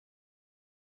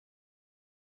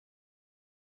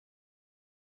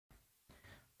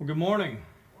Well, good morning.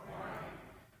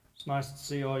 It's nice to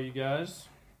see all you guys.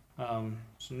 Some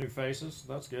new faces,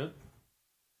 that's good.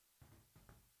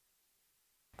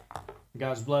 You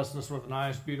guys blessed us with a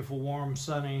nice, beautiful, warm,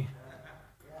 sunny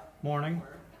morning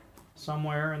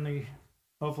somewhere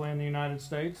hopefully in the United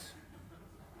States.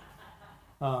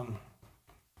 We're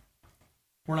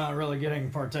not really getting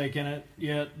to partake in it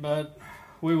yet, but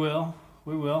we will.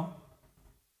 We will.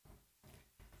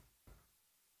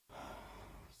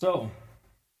 So,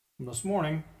 this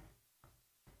morning,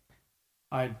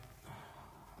 I'm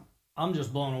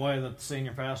just blown away that the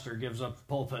senior pastor gives up the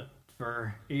pulpit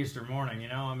for Easter morning.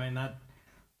 I mean,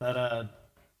 that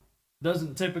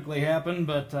doesn't typically happen,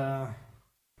 but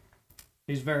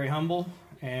he's very humble,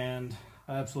 and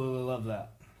I absolutely love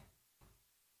that.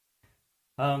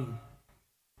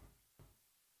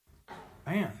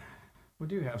 Man, we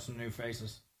do have some new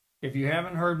faces. If you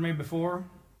haven't heard me before,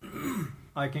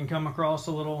 I can come across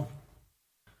a little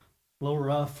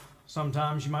rough.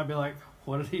 Sometimes you might be like,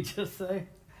 what did he just say?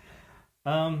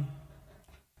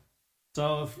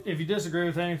 So if you disagree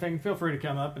with anything, feel free to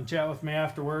come up and chat with me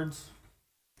afterwards.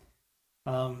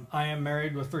 I am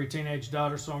married with 3 teenage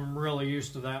daughters, so I'm really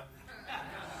used to that.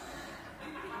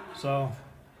 So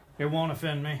it won't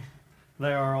offend me.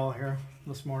 They are all here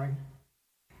this morning.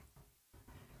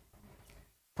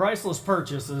 Priceless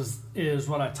Purchase is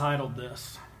what I titled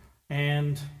this.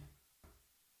 And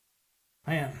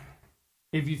man,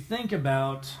 if you think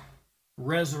about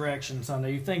Resurrection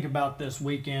Sunday, you think about this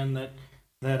weekend that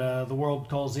the world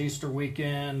calls Easter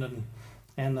weekend,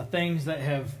 and the things that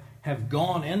have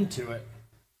gone into it.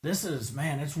 This is,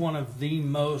 it's one of the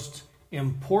most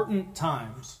important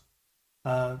times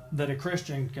that a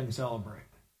Christian can celebrate.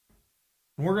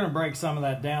 And we're going to break some of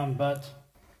that down, but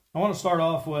I want to start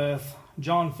off with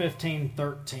John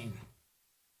 15:13.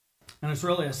 And it's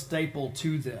really a staple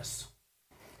to this.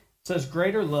 It says,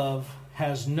 "Greater love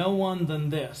has no one than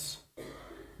this,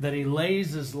 that he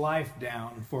lays his life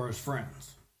down for his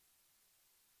friends."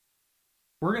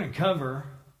 We're going to cover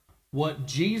what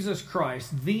Jesus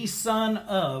Christ, the Son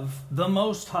of the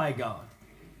Most High God,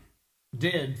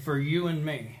 did for you and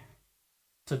me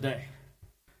today.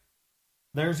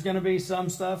 There's going to be some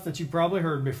stuff that you probably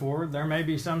heard before. There may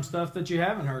be some stuff that you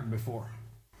haven't heard before.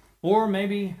 Or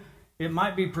maybe it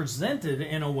might be presented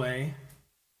in a way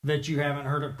that you haven't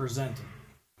heard it presented.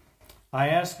 I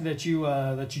ask that you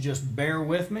just bear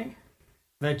with me,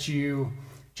 that you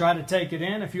try to take it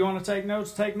in. If you want to take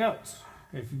notes, take notes.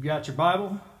 If you've got your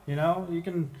Bible, you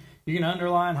can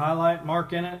underline, highlight,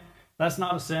 mark in it. That's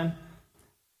not a sin.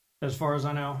 As far as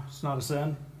I know, it's not a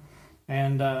sin.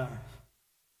 And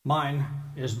mine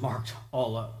is marked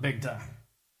all up, big time.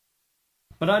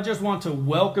 But I just want to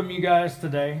welcome you guys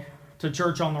today to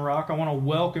Church on the Rock. I want to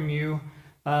welcome you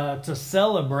to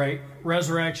celebrate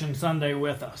Resurrection Sunday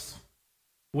with us.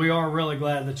 We are really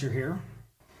glad that you're here.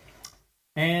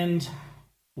 And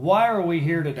why are we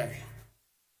here today?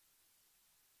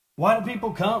 Why do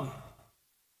people come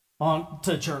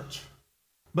to church?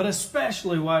 But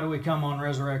especially, why do we come on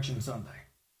Resurrection Sunday?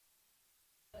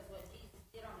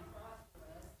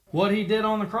 What he did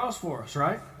on the cross for us,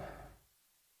 right?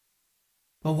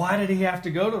 But why did he have to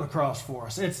go to the cross for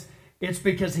us? It's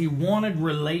because he wanted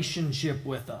relationship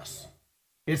with us.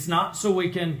 It's not so we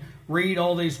can read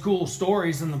all these cool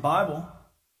stories in the Bible.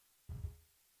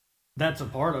 That's a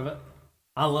part of it.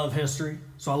 I love history,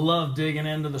 so I love digging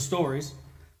into the stories.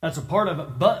 That's a part of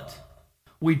it. But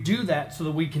we do that so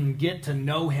that we can get to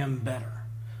know him better.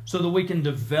 So that we can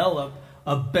develop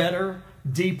a better,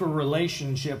 deeper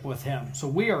relationship with him. So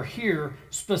we are here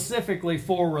specifically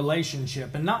for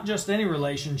relationship. And not just any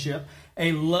relationship,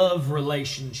 a love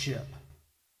relationship.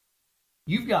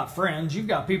 You've got friends, you've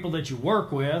got people that you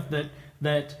work with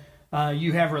that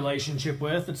you have a relationship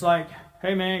with. It's like,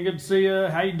 hey man, good to see you.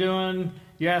 How you doing?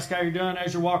 You ask how you're doing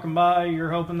as you're walking by. You're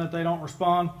hoping that they don't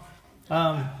respond.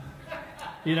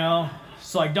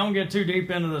 It's like, don't get too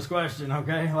deep into this question,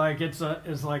 okay? Like it's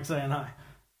like saying hi.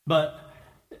 But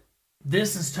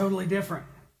this is totally different.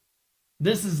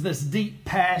 This is this deep,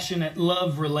 passionate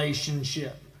love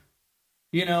relationship.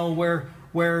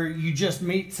 Where you just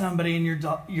meet somebody and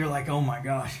you're like, oh my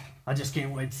gosh, I just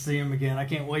can't wait to see them again. I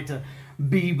can't wait to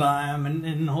be by them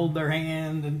and hold their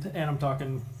hand. And I'm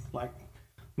talking like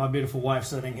my beautiful wife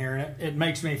sitting here, and it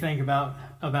makes me think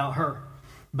about her.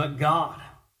 But God,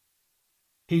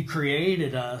 he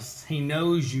created us. He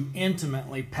knows you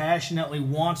intimately, passionately,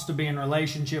 wants to be in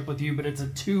relationship with you, but it's a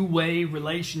two-way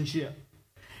relationship.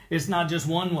 It's not just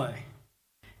one way.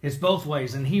 It's both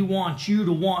ways, and he wants you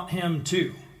to want him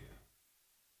too.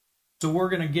 So we're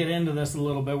going to get into this a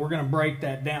little bit. We're going to break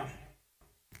that down.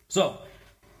 So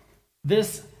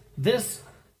this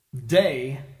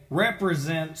day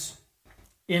represents,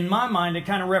 in my mind, it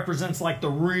kind of represents like the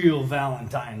real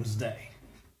Valentine's Day.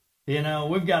 You know,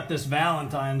 we've got this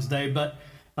Valentine's Day, but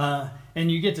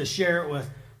and you get to share it with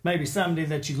maybe somebody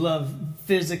that you love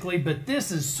physically, but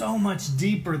this is so much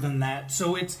deeper than that.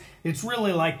 So it's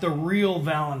really like the real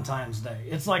Valentine's Day.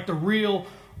 It's like the real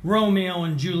Romeo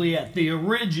and Juliet, the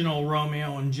original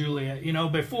Romeo and Juliet, you know,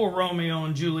 before Romeo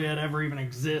and Juliet ever even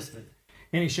existed.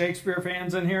 Any Shakespeare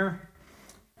fans in here?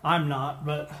 I'm not,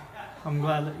 but I'm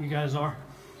glad that you guys are.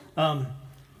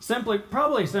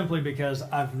 Probably simply because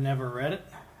I've never read it,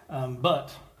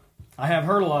 but I have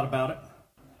heard a lot about it.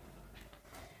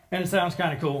 And it sounds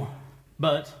kind of cool,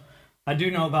 but I do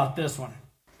know about this one.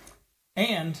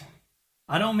 And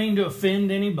I don't mean to offend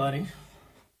anybody,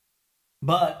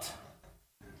 but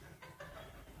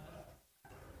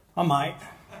I might.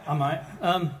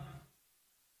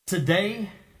 Today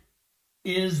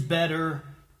is better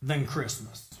than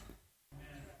Christmas.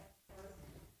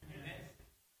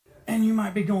 And you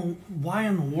might be going, why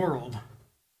in the world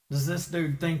does this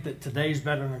dude think that today's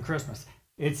better than Christmas?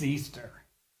 It's Easter.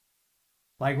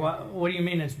 Like, what do you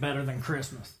mean it's better than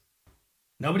Christmas?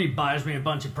 Nobody buys me a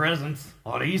bunch of presents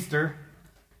on Easter.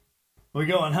 We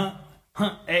go and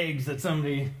hunt eggs that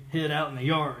somebody hid out in the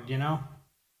yard, you know?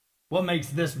 What makes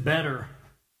this better?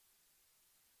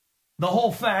 The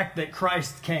whole fact that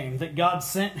Christ came, that God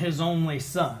sent his only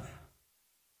Son.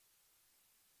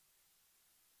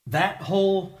 That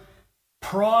whole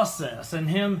process and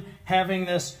him having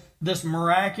this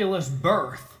miraculous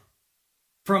birth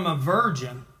from a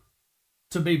virgin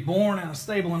to be born in a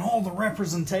stable and all the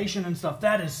representation and stuff,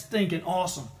 that is stinking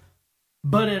awesome.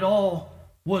 But it all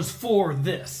was for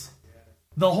this.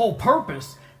 The whole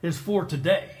purpose is for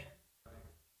today.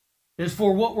 Is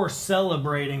for what we're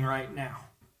celebrating right now.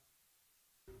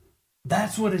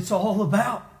 That's what it's all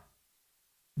about.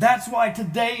 That's why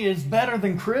today is better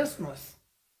than Christmas.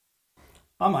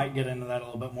 I might get into that a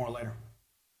little bit more later.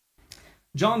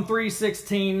 John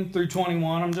 3:16 through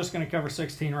 21. I'm just going to cover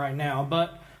 16 right now.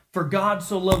 But for God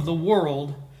so loved the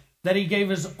world that he gave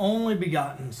his only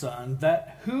begotten Son,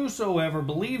 that whosoever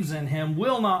believes in him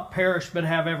will not perish but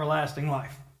have everlasting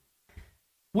life.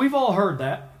 We've all heard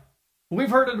that. We've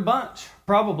heard it a bunch,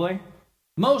 probably.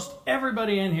 Most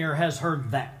everybody in here has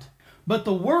heard that. But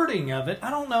the wording of it, I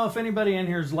don't know if anybody in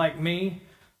here is like me,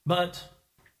 but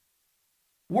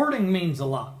wording means a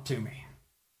lot to me.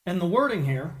 And the wording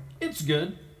here, it's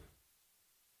good.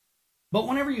 But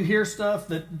whenever you hear stuff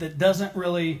that doesn't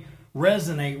really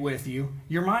resonate with you,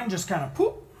 your mind just kind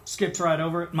of skips right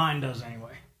over it. Mine does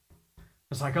anyway.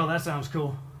 It's like, oh, that sounds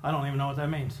cool. I don't even know what that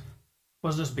means. What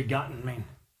does this begotten mean?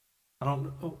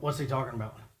 What's he talking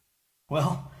about?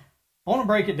 Well, I want to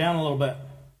break it down a little bit.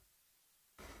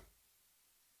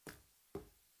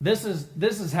 This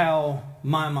is how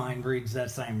my mind reads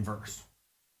that same verse.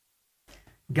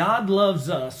 God loves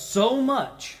us so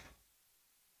much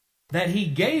that he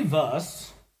gave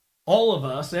us, all of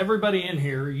us, everybody in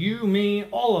here, you, me,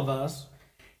 all of us,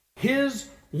 his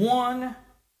one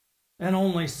and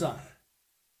only Son.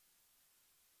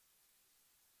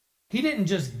 He didn't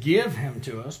just give him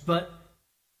to us, but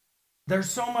there's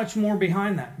so much more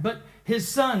behind that. But his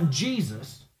Son,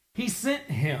 Jesus, he sent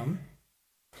him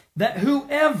that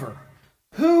whoever,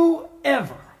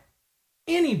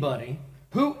 anybody,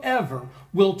 whoever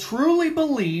will truly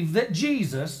believe that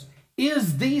Jesus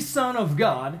is the Son of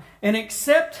God and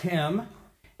accept him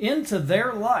into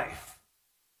their life,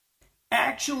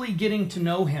 actually getting to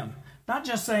know him. Not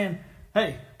just saying,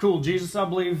 hey, cool, Jesus, I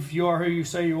believe you are who you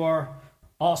say you are.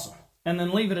 Awesome. And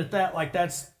then leave it at that, like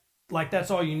that's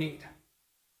all you need.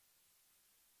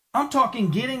 I'm talking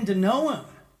getting to know him.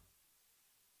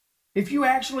 If you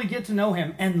actually get to know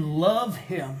him and love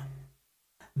him,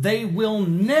 they will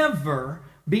never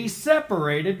be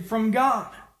separated from God.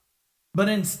 But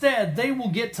instead, they will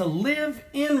get to live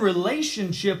in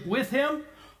relationship with him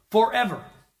forever,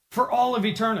 for all of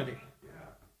eternity.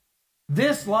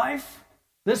 This life,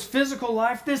 this physical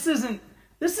life, this isn't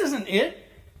it.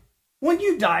 When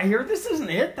you die here, this isn't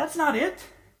it. That's not it.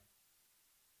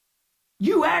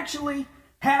 You actually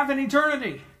have an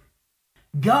eternity.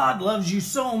 God loves you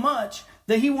so much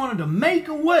that he wanted to make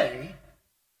a way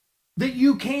that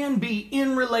you can be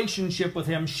in relationship with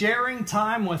him, sharing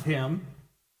time with him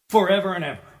forever and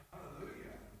ever.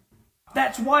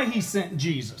 That's why he sent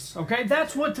Jesus, okay?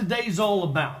 That's what today's all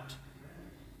about.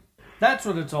 That's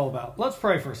what it's all about. Let's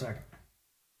pray for a second.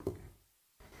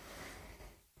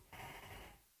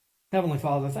 Heavenly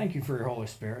Father, thank you for your Holy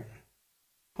Spirit.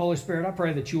 Holy Spirit, I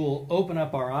pray that you will open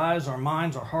up our eyes, our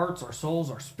minds, our hearts, our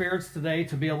souls, our spirits today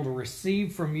to be able to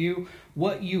receive from you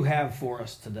what you have for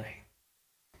us today.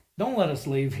 Don't let us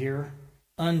leave here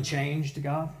unchanged,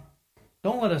 God.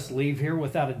 Don't let us leave here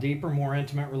without a deeper, more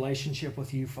intimate relationship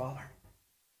with you, Father.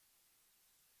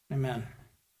 Amen.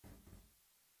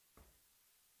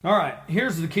 All right,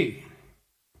 here's the key.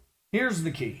 Here's the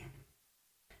key.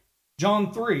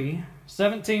 John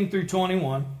 3:17 through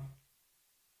 21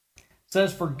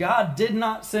 says, "For God did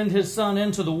not send his Son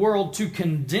into the world to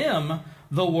condemn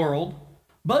the world,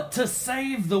 but to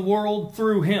save the world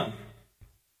through him."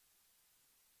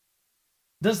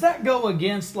 Does that go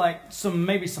against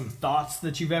maybe some thoughts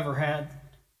that you've ever had?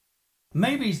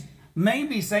 Maybe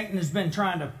Satan has been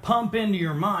trying to pump into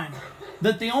your mind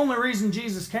that the only reason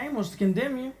Jesus came was to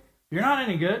condemn you. You're not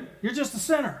any good. You're just a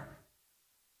sinner.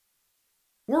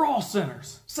 We're all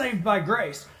sinners, saved by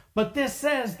grace. But this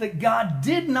says that God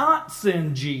did not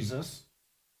send Jesus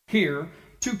here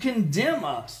to condemn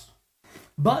us,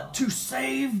 but to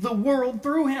save the world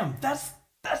through him. That's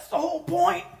the whole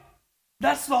point.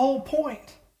 That's the whole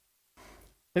point.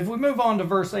 If we move on to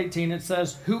verse 18, it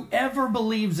says, "Whoever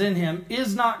believes in him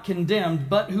is not condemned,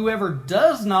 but whoever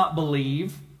does not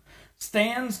believe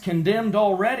stands condemned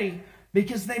already,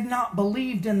 because they've not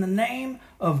believed in the name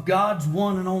of God's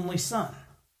one and only Son."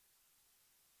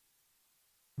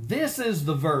 This is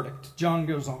the verdict, John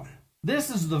goes on.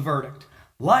 This is the verdict.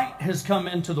 Light has come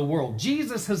into the world.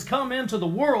 Jesus has come into the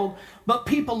world, but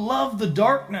people love the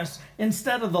darkness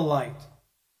instead of the light.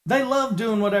 They love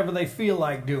doing whatever they feel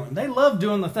like doing. They love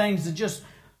doing the things that just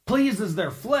pleases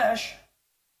their flesh,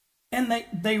 and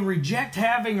they reject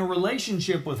having a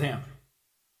relationship with him.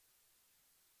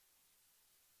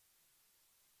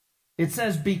 It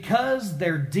says, because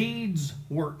their deeds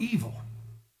were evil.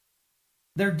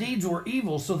 Their deeds were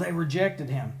evil, so they rejected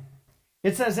him.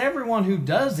 It says, everyone who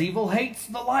does evil hates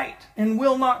the light and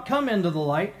will not come into the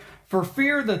light for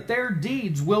fear that their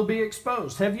deeds will be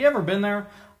exposed. Have you ever been there?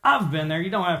 I've been there.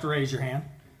 You don't have to raise your hand.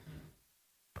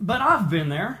 But I've been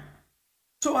there,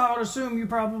 so I would assume you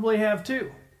probably have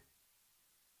too.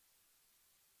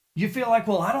 You feel like,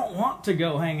 well, I don't want to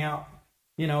go hang out,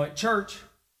 at church.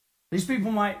 These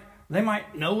people might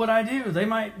know what I do. They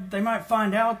might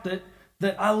find out that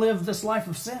I live this life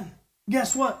of sin.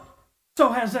 Guess what?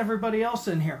 So has everybody else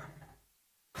in here.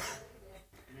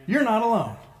 You're not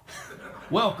alone.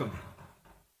 Welcome.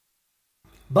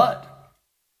 But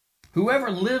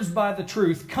whoever lives by the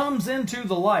truth comes into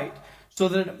the light, so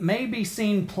that it may be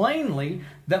seen plainly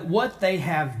that what they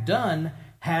have done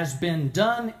has been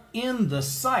done in the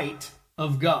sight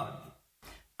of God.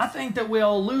 I think that we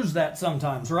all lose that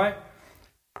sometimes, right?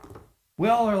 We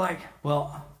all are like,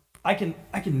 well, I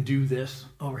can do this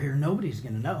over here. Nobody's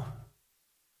going to know.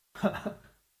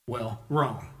 Well,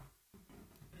 wrong.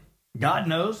 God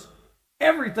knows.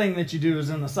 Everything that you do is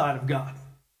in the sight of God.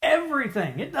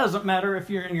 Everything. It doesn't matter if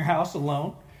you're in your house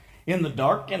alone, in the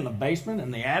dark, in the basement,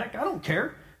 in the attic. I don't care.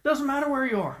 It doesn't matter where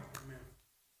you are.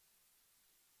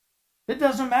 It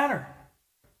doesn't matter.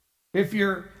 If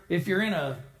you're in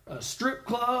a strip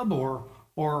club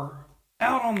or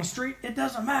out on the street, it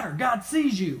doesn't matter. God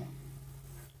sees you.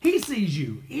 He sees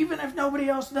you, even if nobody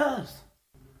else does.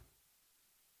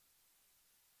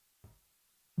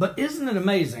 But isn't it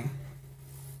amazing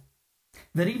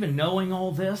that even knowing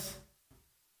all this,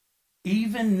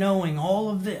 even knowing all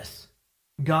of this,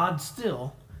 God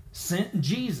still sent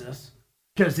Jesus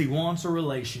because he wants a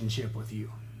relationship with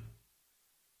you?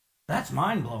 That's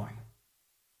mind-blowing.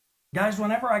 Guys,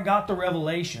 whenever I got the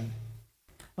revelation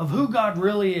of who God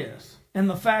really is, and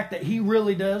the fact that he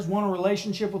really does want a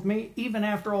relationship with me, even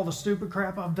after all the stupid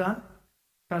crap I've done.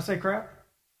 Can I say crap?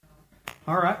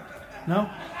 All right. No?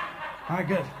 All right,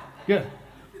 good. Good.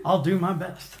 I'll do my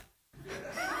best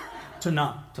to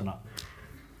not.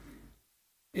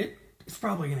 It's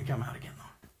probably going to come out again,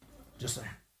 though. Just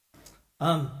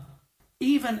saying.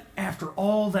 Even after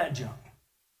all that junk,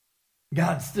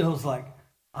 God still is like,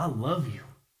 I love you.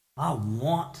 I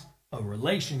want a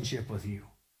relationship with you.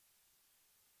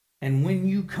 And when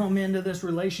you come into this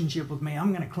relationship with me,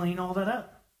 I'm going to clean all that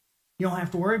up. You don't have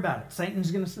to worry about it.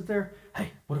 Satan's going to sit there, hey,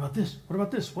 what about this? What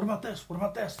about this? What about this? What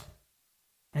about this?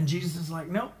 And Jesus is like,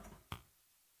 nope,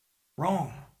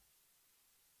 wrong.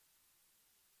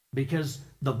 Because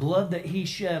the blood that he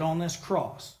shed on this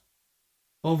cross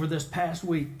over this past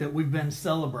week that we've been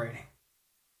celebrating,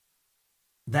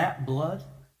 that blood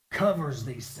covers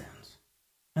these sins.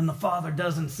 And the Father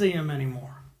doesn't see them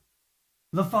anymore.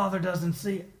 The Father doesn't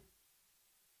see it.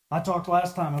 I talked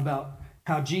last time about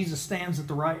how Jesus stands at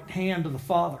the right hand of the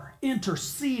Father,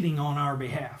 interceding on our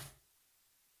behalf.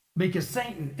 Because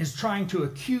Satan is trying to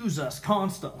accuse us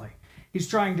constantly. He's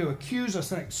trying to accuse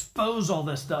us and expose all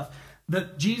this stuff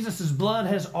that Jesus' blood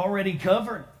has already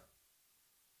covered.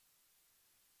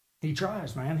 He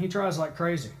tries, man. He tries like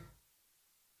crazy.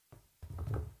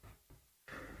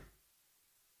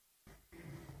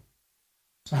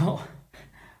 So,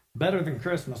 better than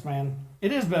Christmas, man.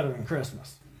 It is better than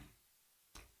Christmas.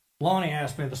 Lonnie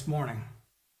asked me this morning,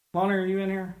 Lonnie, are you in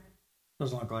here?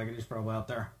 Doesn't look like it. He's probably out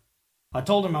there. I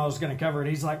told him I was going to cover it.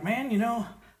 He's like, man,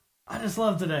 I just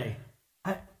love today.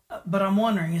 But I'm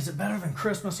wondering, is it better than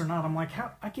Christmas or not? I'm like,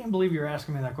 I can't believe you're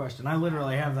asking me that question. I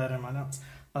literally have that in my notes.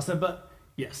 I said, but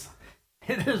yes,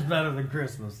 it is better than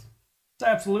Christmas. It's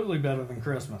absolutely better than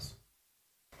Christmas.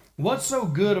 What's so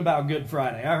good about Good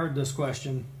Friday? I heard this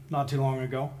question not too long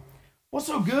ago. What's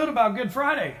so good about Good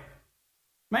Friday?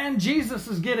 Man, Jesus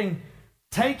is getting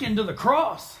taken to the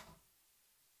cross.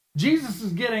 Jesus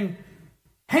is getting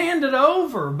handed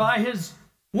over by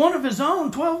one of his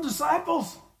own 12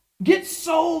 disciples. Gets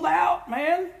sold out,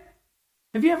 man.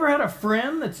 Have you ever had a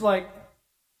friend that's like,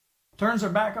 turns their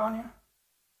back on you?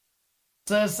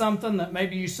 Says something that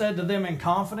maybe you said to them in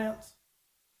confidence?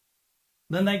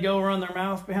 Then they go run their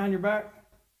mouth behind your back?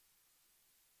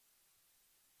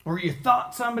 Or you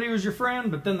thought somebody was your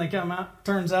friend, but then they come out,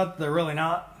 turns out they're really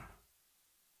not.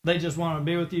 They just want to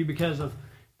be with you because of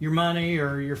your money,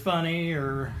 or you're funny,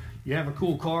 or you have a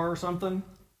cool car or something.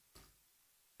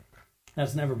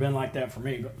 That's never been like that for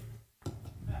me,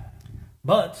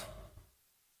 but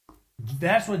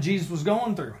that's what Jesus was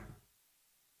going through.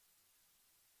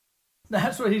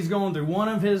 That's what he's going through. One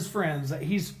of his friends that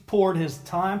he's poured his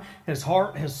time, his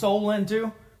heart, his soul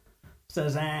into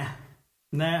says,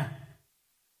 nah.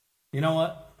 You know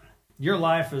what? Your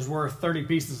life is worth 30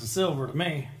 pieces of silver to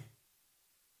me.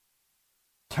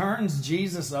 Turns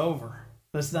Jesus over.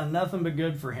 That's done nothing but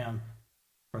good for him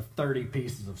for 30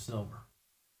 pieces of silver.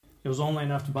 It was only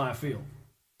enough to buy a field.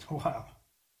 Wow.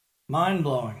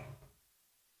 Mind-blowing.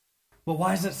 But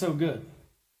why is it so good?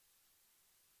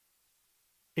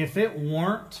 If it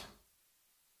weren't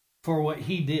for what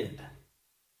he did,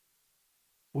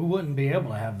 we wouldn't be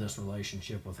able to have this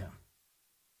relationship with him.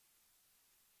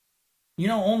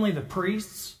 Only the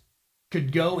priests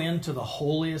could go into the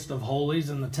holiest of holies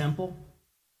in the temple.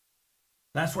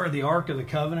 That's where the Ark of the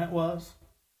Covenant was.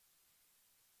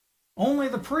 Only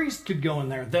the priests could go in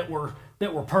there that were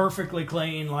perfectly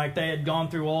clean, like they had gone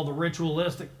through all the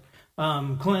ritualistic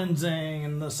cleansing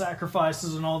and the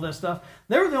sacrifices and all this stuff.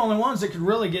 They were the only ones that could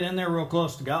really get in there real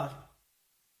close to God.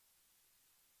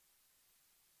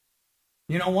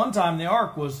 One time the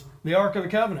Ark was the Ark of the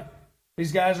Covenant.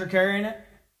 These guys are carrying it.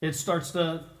 It starts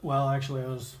to, it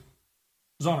was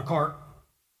on a cart,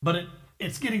 but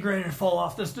it's getting ready to fall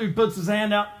off. This dude puts his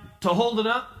hand out to hold it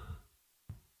up,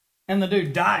 and the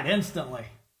dude died instantly.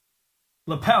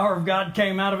 The power of God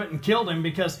came out of it and killed him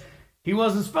because he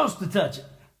wasn't supposed to touch it.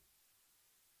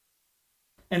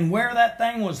 And where that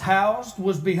thing was housed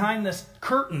was behind this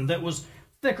curtain that was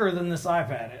thicker than this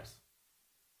iPad is.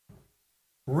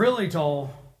 Really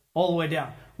tall, all the way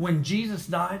down. When Jesus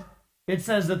died, it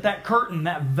says that curtain,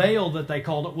 that veil that they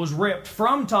called it, was ripped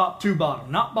from top to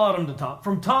bottom. Not bottom to top.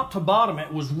 From top to bottom,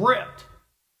 it was ripped.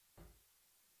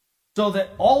 So that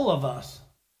all of us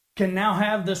can now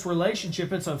have this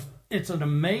relationship. It's an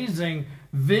amazing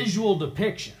visual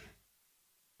depiction.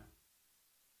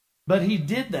 But he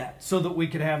did that so that we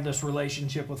could have this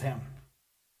relationship with him.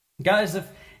 Guys,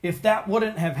 if that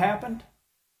wouldn't have happened,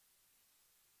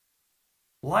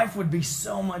 life would be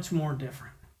so much more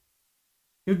different.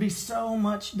 It would be so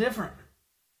much different.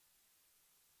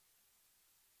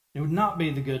 It would not be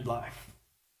the good life.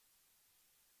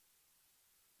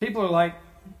 People are like,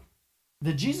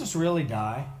 did Jesus really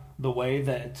die the way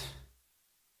that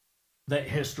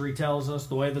history tells us,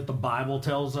 the way that the Bible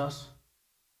tells us?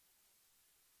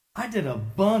 I did a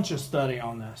bunch of study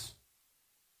on this.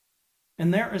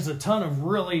 And there is a ton of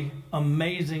really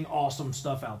amazing, awesome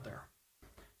stuff out there.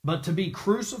 But to be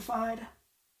crucified,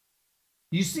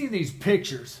 you see these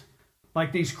pictures,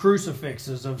 like these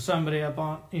crucifixes of somebody up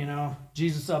on,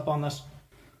 Jesus up on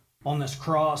this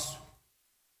cross.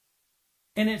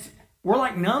 And we're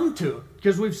like numb to it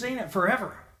because we've seen it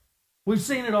forever. We've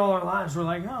seen it all our lives. We're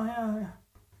like, oh yeah.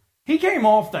 He came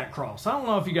off that cross. I don't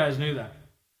know if you guys knew that.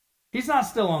 He's not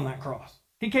still on that cross.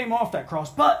 He came off that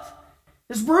cross, but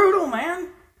it's brutal, man.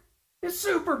 It's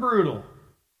super brutal.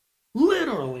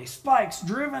 Literally, spikes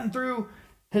driven through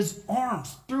his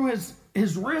arms, through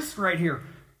his wrist right here.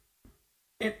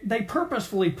 They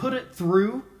purposefully put it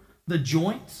through the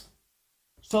joints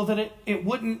so that it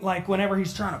wouldn't, like whenever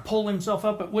he's trying to pull himself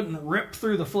up, it wouldn't rip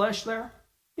through the flesh there.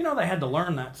 They had to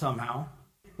learn that somehow.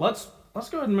 Let's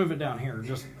go ahead and move it down here.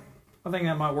 I think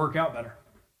that might work out better.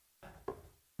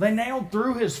 They nailed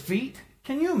through his feet.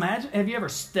 Can you imagine? Have you ever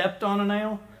stepped on a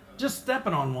nail? Just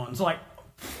stepping on one. It's like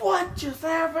what just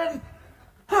happened?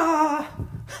 Ah,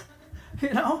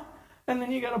 you know, and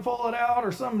then you got to pull it out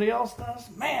or somebody else does.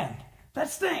 Man, that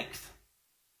stinks.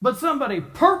 But somebody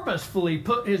purposefully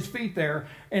put his feet there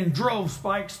and drove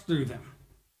spikes through them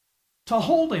to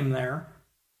hold him there.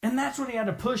 And that's what he had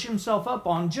to push himself up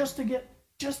on just to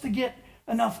get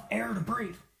enough air to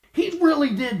breathe. He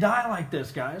really did die like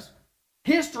this, guys.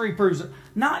 History proves it.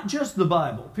 Not just the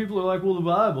Bible. People are like, well, the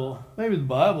Bible, maybe the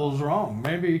Bible's wrong.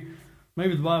 Maybe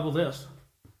the Bible this.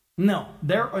 No,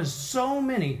 there are so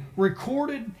many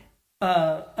recorded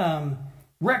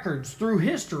records through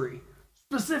history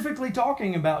specifically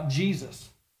talking about Jesus,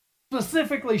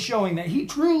 specifically showing that he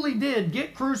truly did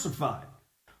get crucified.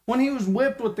 When he was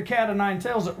whipped with the cat o' nine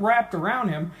tails, it wrapped around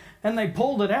him, and they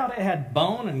pulled it out. It had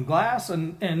bone and glass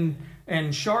and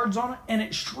shards on it, and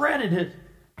it shredded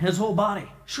his whole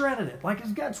body. Shredded it, like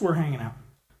his guts were hanging out.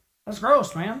 That's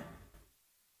gross, man.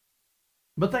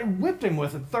 But they whipped him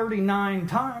with it 39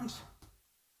 times.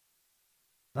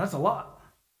 That's a lot.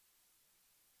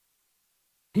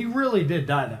 He really did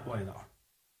die that way, though.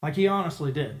 Like he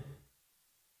honestly did.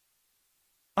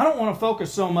 I don't want to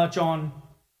focus so much on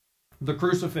the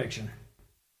crucifixion.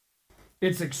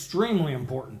 It's extremely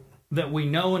important that we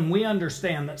know and we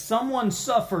understand that someone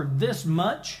suffered this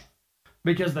much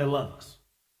because they love us.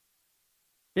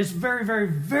 It's very, very,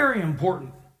 very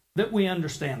important that we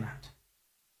understand that.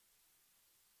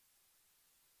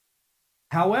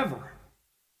 However,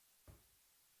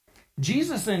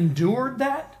 Jesus endured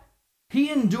that. He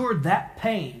endured that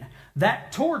pain,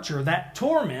 that torture, that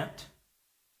torment,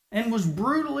 and was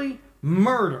brutally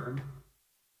murdered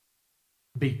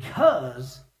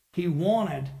because he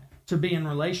wanted to be in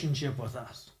relationship with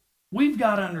us. We've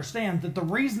got to understand that the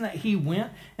reason that he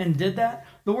went and did that,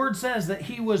 the word says that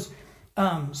he was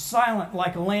silent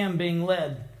like a lamb being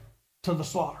led to the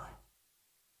slaughter.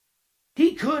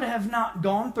 He could have not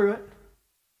gone through it.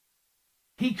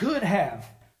 He could have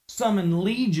summoned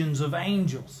legions of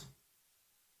angels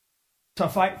to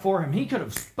fight for him. He could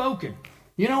have spoken.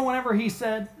 You know, whenever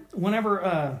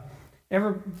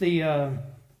the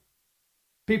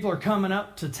people are coming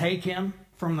up to take him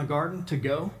from the garden to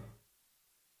go,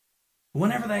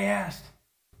 whenever they asked,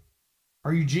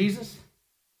 "Are you Jesus?"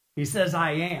 He says,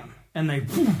 "I am." And they,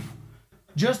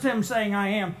 just him saying "I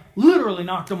am," literally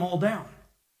knocked them all down.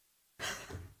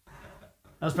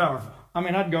 That's powerful. I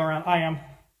mean, I'd go around, I am.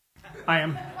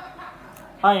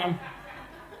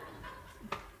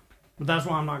 But that's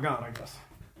why I'm not God, I guess.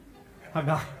 I'm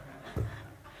God.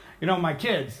 You know, my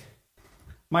kids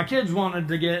wanted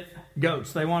to get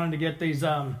goats. They wanted to get these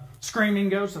screaming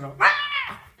goats. And I'm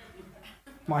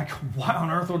like, why on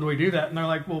earth would we do that? And they're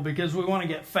like, well, because we want to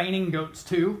get fainting goats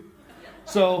too.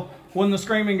 So when the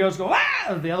screaming goats go,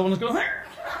 ah, the other ones go,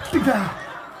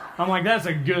 ah. I'm like, that's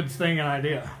a good stinging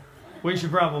idea. We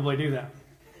should probably do that.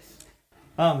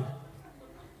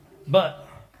 But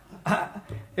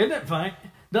isn't it funny?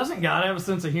 Doesn't God have a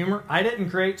sense of humor? I didn't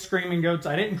create screaming goats.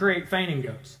 I didn't create fainting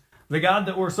goats. The God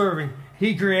that we're serving,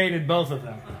 he created both of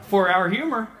them for our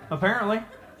humor, apparently,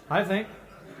 I think.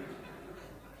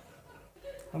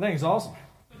 I think it's awesome.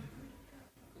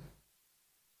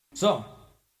 So,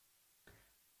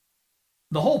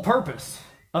 the whole purpose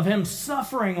of him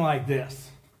suffering like this,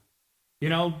 you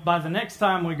know, by the next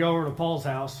time we go over to Paul's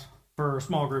house for a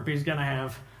small group, he's going to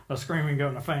have a screaming goat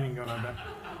and a fainting goat, I bet.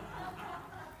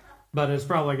 But it's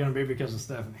probably going to be because of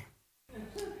Stephanie.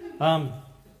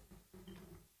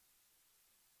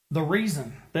 The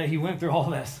reason that he went through all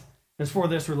this is for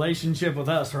this relationship with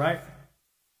us, right?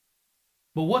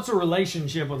 But what's a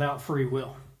relationship without free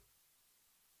will?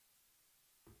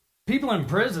 People in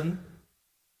prison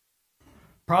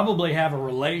probably have a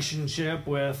relationship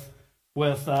with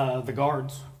the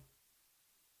guards.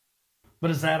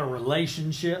 But is that a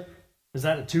relationship? Is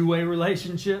that a two-way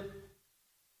relationship?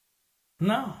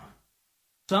 No.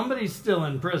 Somebody's still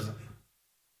in prison.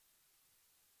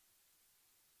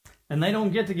 And they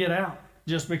don't get to get out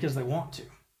just because they want to.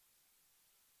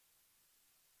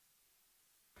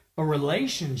 A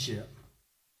relationship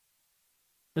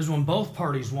is when both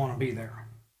parties want to be there.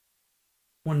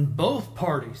 When both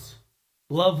parties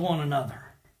love one another.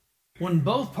 When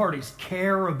both parties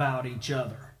care about each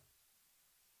other.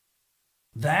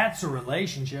 That's a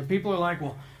relationship. People are like,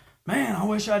 well, man, I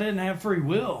wish I didn't have free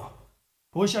will.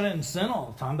 I wish I didn't sin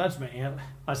all the time. That's me.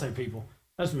 I say people.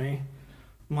 That's me.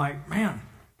 I'm like, man,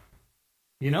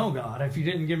 you know, God, if you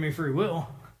didn't give me free will,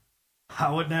 I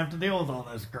wouldn't have to deal with all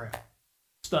this crap.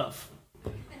 Stuff.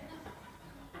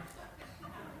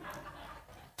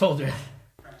 Told you.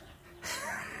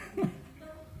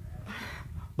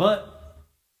 But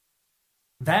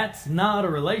that's not a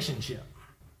relationship.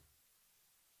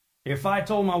 If I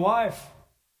told my wife,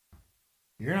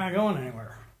 you're not going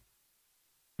anywhere.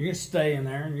 You're going to stay in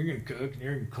there and you're going to cook and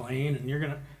you're going to clean and you're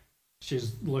going to...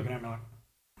 She's looking at me like...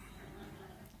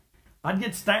 I'd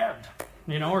get stabbed,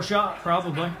 or shot,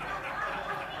 probably.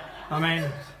 I mean,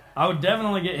 I would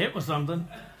definitely get hit with something.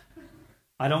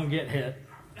 I don't get hit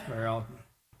very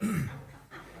often.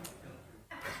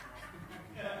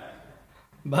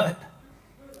 But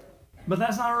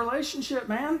that's not a relationship,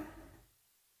 man.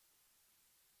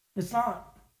 It's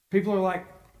not. People are like,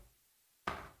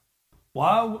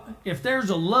 why? If there's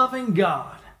a loving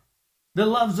God that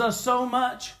loves us so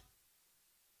much,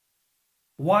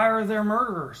 why are there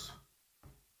murderers?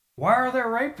 Why are there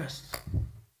rapists?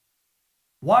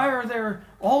 Why are there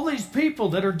all these people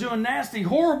that are doing nasty,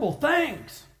 horrible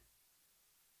things?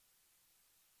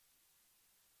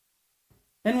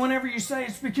 And whenever you say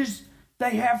it's because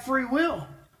they have free will,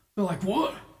 they're like,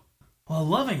 what? A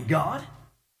loving God?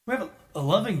 We have a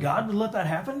loving God would let that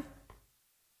happen?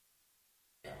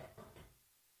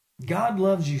 God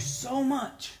loves you so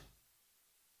much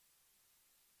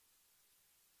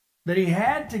that He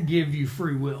had to give you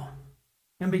free will.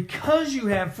 And because you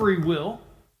have free will,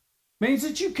 means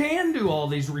that you can do all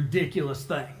these ridiculous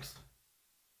things.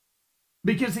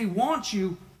 Because He wants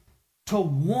you to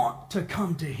want to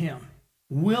come to Him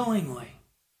willingly.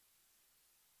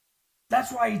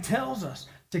 That's why He tells us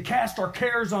to cast our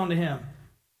cares onto Him.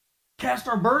 Cast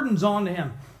our burdens onto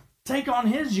Him. Take on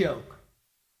His yoke.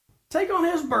 Take on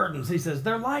His burdens. He says,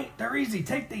 they're light, they're easy,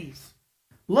 take these.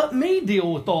 Let me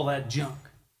deal with all that junk.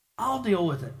 I'll deal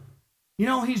with it.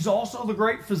 He's also the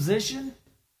great physician.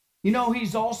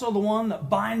 He's also the one that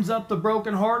binds up the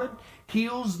brokenhearted,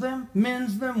 heals them,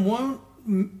 mends their wounds.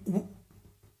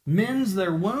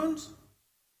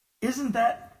 Isn't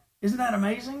that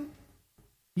amazing?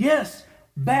 Yes,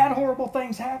 bad, horrible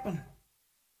things happen.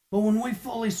 But when we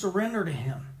fully surrender to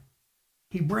Him,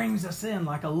 He brings us in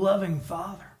like a loving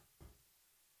Father.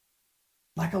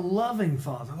 Like a loving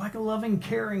Father, like a loving,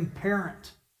 caring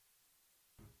parent.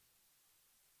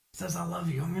 Says, I love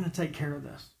you. I'm going to take care of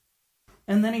this.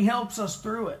 And then He helps us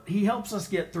through it. He helps us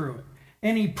get through it.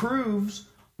 And He proves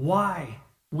why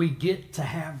we get to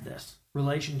have this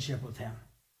relationship with Him.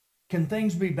 Can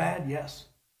things be bad? Yes.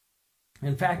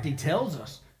 In fact, He tells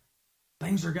us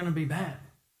things are going to be bad.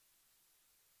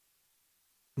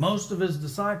 Most of His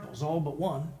disciples, all but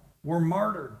one, were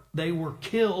martyred. They were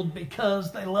killed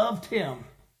because they loved Him.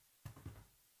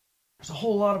 There's a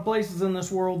whole lot of places in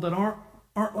this world that aren't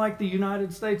like the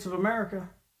United States of America.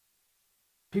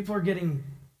 People are getting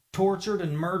tortured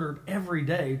and murdered every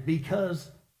day because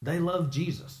they love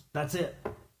Jesus. That's it.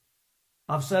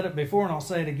 I've said it before and I'll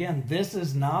say it again. This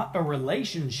is not a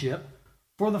relationship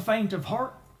for the faint of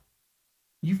heart.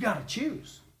 You've got to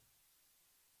choose.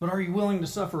 But are you willing to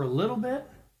suffer a little bit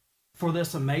for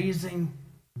this amazing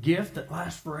gift that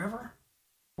lasts forever?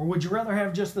 Or would you rather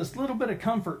have just this little bit of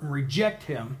comfort and reject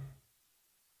Him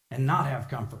and not have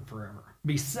comfort forever?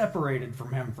 Be separated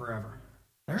from Him forever.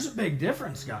 There's a big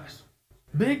difference, guys.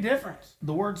 Big difference.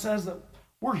 The Word says that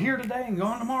we're here today and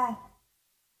gone tomorrow.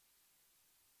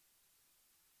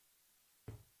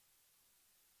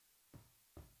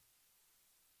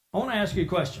 I want to ask you a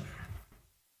question.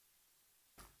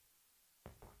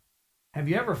 Have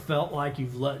you ever felt like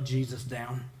you've let Jesus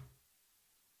down?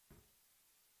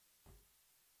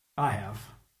 I have.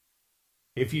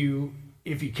 If you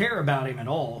care about Him at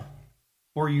all,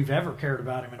 or you've ever cared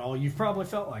about Him at all, you've probably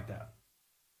felt like that.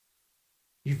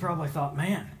 You've probably thought,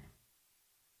 man,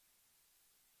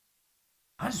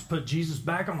 I just put Jesus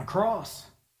back on the cross.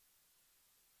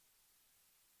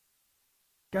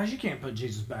 Guys, you can't put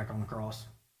Jesus back on the cross.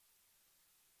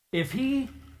 If he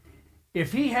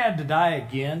had to die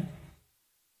again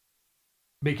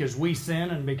because we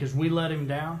sin and because we let Him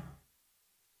down,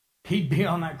 He'd be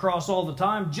on that cross all the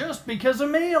time just because of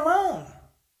me alone.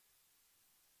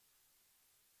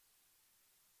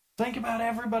 Think about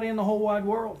everybody in the whole wide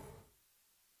world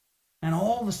and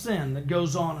all the sin that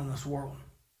goes on in this world.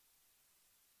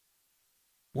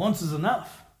 Once is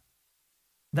enough.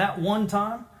 That one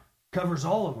time covers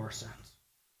all of our sins.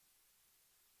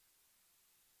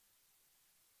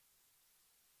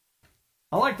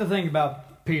 I like to think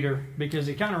about Peter because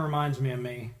he kind of reminds me of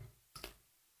me.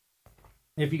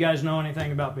 If you guys know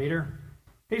anything about Peter,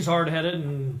 he's hard-headed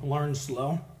and learns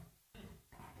slow.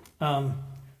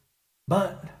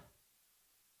 But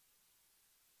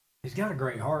he's got a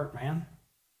great heart, man.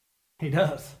 He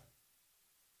does.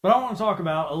 But I want to talk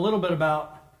about a little bit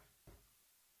about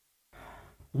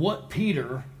what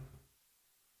Peter,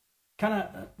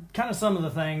 kind of some of the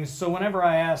things. So whenever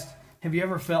I asked, have you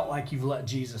ever felt like you've let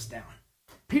Jesus down?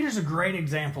 Peter's a great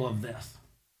example of this.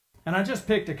 And I just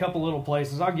picked a couple little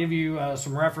places. I'll give you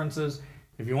some references.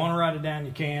 If you want to write it down,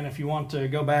 you can. If you want to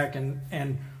go back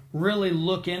and really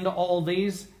look into all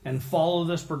these and follow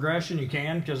this progression, you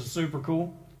can, because it's super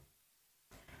cool.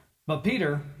 But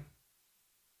Peter,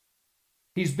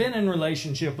 he's been in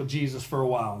relationship with Jesus for a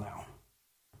while now.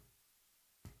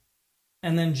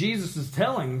 And then Jesus is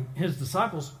telling his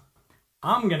disciples,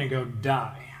 I'm going to go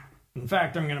die. In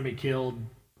fact, I'm going to be killed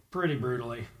pretty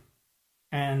brutally.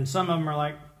 And some of them are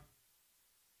like,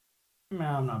 no,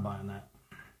 I'm not buying that.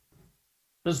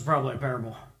 This is probably a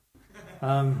parable.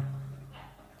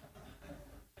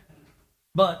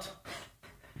 But,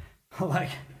 like,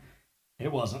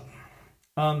 it wasn't.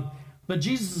 But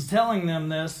Jesus is telling them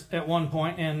this at one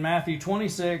point in Matthew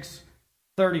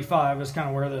 26:35 is kind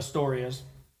of where this story is.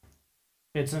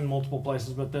 It's in multiple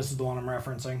places, but this is the one I'm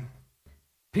referencing.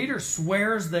 Peter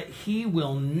swears that he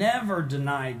will never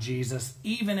deny Jesus,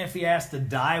 even if he has to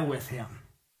die with him.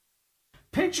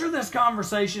 Picture this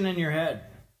conversation in your head.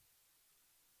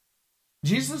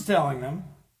 Jesus is telling them,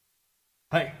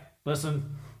 hey,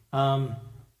 listen,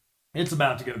 it's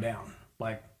about to go down.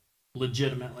 Like,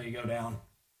 legitimately go down.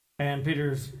 And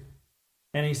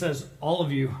he says, all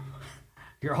of you,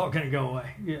 you're all going to go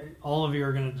away. All of you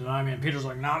are going to deny me. And Peter's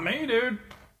like, not me, dude.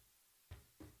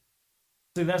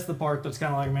 See, that's the part that's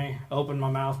kind of like me. Open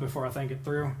my mouth before I think it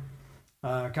through,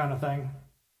 kind of thing.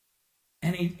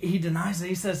 And he denies it.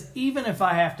 He says, even if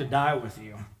I have to die with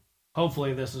you,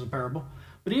 hopefully this is a parable,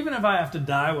 but even if I have to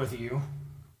die with you,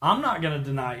 I'm not going to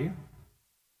deny you.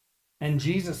 And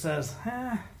Jesus says,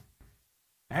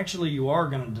 actually, you are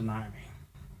going to deny me.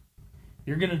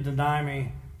 You're going to deny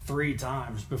me 3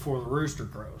 times before the rooster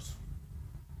crows.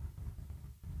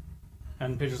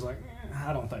 And Peter's like,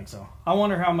 I don't think so. I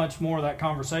wonder how much more that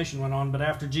conversation went on, but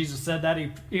after Jesus said that,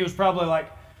 he was probably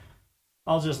like,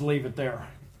 I'll just leave it there,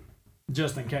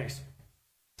 just in case.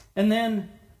 And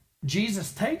then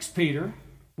Jesus takes Peter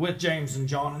with James and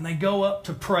John, and they go up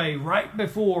to pray right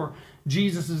before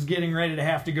Jesus is getting ready to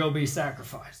have to go be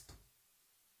sacrificed.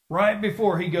 Right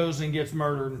before he goes and gets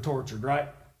murdered and tortured, right?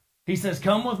 He says,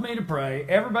 come with me to pray.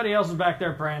 Everybody else is back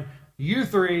there praying. You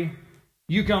 3,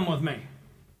 you come with me.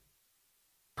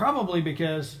 Probably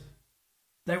because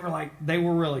they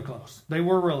were really close. They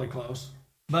were really close.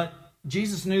 But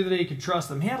Jesus knew that he could trust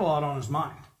them. He had a lot on his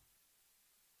mind.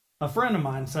 A friend of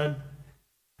mine said,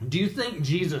 do you think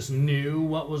Jesus knew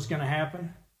what was going to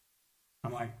happen?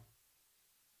 I'm like,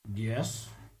 yes.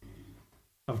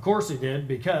 Of course he did,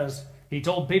 because he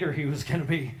told Peter he was going to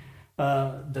be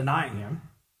denying him.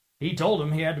 He told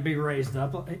him he had to be raised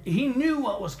up. He knew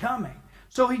what was coming.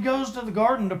 So he goes to the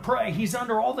garden to pray. He's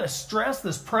under all this stress,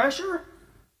 this pressure.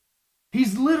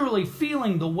 He's literally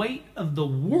feeling the weight of the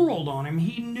world on him.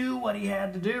 He knew what he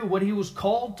had to do, what he was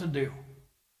called to do.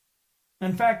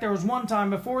 In fact, there was one time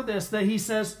before this that he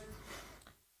says,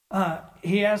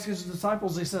 he asked his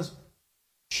disciples, he says,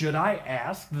 should I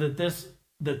ask that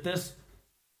this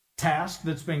task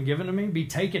that's been given to me be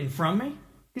taken from me?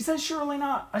 He says, surely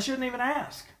not. I shouldn't even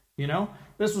ask. You know,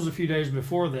 this was a few days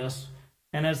before this.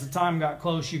 And as the time got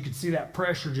close, you could see that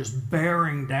pressure just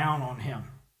bearing down on him.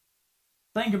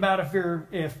 Think about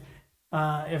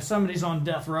if somebody's on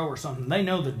death row or something. They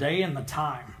know the day and the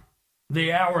time,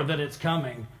 the hour that it's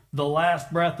coming, the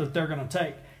last breath that they're going to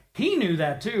take. He knew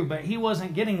that too, but he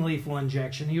wasn't getting lethal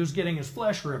injection. He was getting his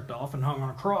flesh ripped off and hung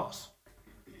on a cross.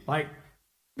 Like,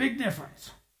 big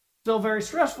difference. Still very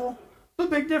stressful, but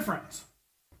big difference.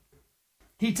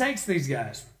 He takes these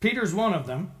guys. Peter's one of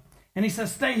them. And he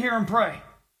says, stay here and pray.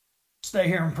 Stay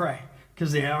here and pray.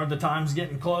 Because the time's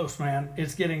getting close, man.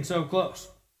 It's getting so close.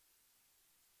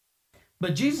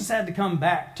 But Jesus had to come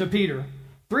back to Peter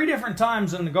 3 different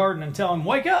times in the garden and tell him,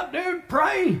 wake up, dude,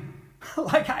 pray.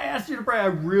 Like I asked you to pray, I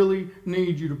really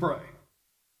need you to pray.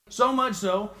 So much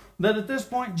so that at this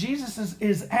point, Jesus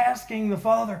is asking the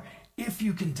Father, if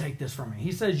you can take this from me.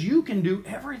 He says, you can do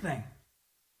everything.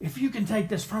 If you can take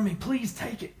this from me, please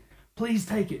take it. Please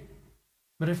take it.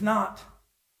 But if not,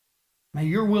 may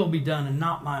your will be done and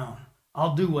not my own.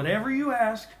 I'll do whatever you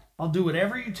ask. I'll do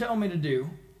whatever you tell me to do.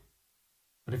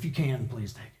 But if you can,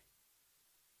 please take it.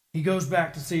 He goes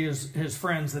back to see his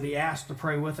friends that he asked to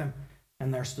pray with him,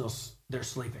 and they're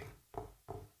sleeping.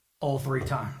 All 3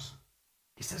 times.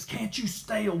 He says, can't you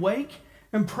stay awake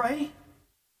and pray?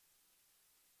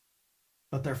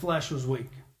 But their flesh was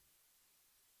weak.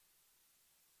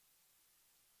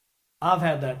 I've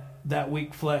had that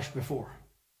weak flesh before.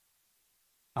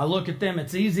 I look at them,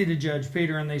 it's easy to judge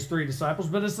Peter and these 3 disciples,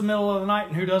 but it's the middle of the night,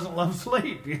 and who doesn't love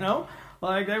sleep, you know?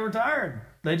 Like, they were tired.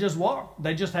 They just walked.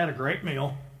 They just had a great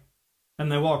meal, and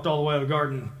they walked all the way to the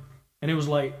garden, and it was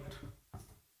late,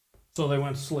 so they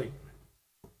went to sleep.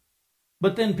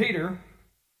 But then Peter,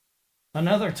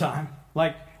 another time,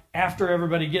 like after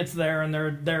everybody gets there and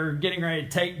they're getting ready to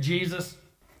take Jesus,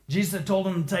 Jesus had told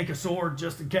him to take a sword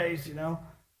just in case, you know.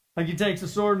 Like he takes a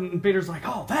sword and Peter's like,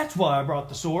 oh, that's why I brought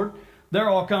the sword. They're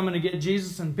all coming to get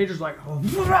Jesus and Peter's like,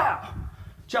 oh,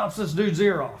 chops this dude's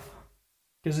ear off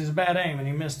because he's a bad aim and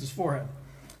he missed his forehead.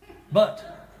 But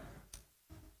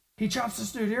he chops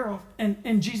this dude's ear off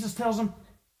and Jesus tells him,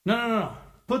 no,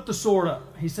 put the sword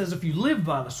up. He says, if you live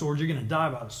by the sword, you're going to die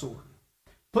by the sword.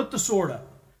 Put the sword up.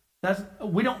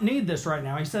 We don't need this right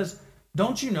now. He says,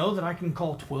 don't you know that I can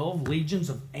call 12 legions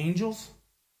of angels?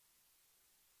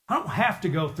 I don't have to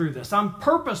go through this. I'm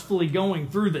purposefully going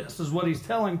through this, is what he's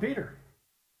telling Peter.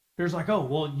 Peter's like, oh,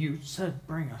 well, you said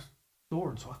bring a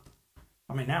sword. So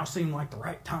now seemed like the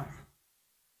right time.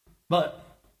 But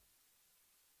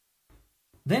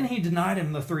then he denied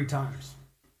him the 3 times.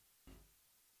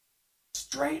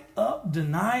 Straight up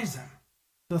denies him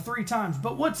the 3 times.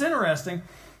 But what's interesting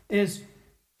is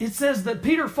it says that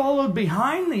Peter followed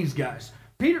behind these guys.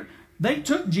 They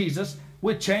took Jesus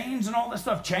with chains and all that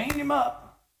stuff, chained him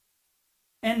up,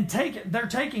 and they're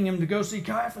taking him to go see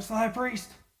Caiaphas, the high priest.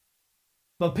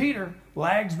 But Peter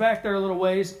lags back there a little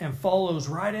ways and follows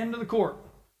right into the court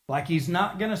like he's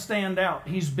not going to stand out.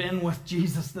 He's been with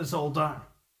Jesus this whole time.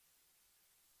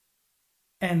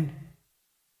 And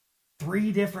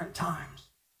 3 different times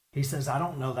he says, I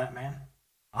don't know that man.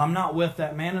 I'm not with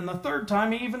that man. And the 3rd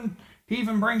time he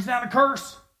even brings down a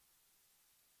curse.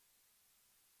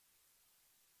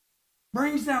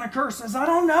 Brings down a curse, says, I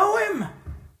don't know him.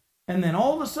 And then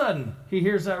all of a sudden, he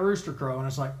hears that rooster crow, and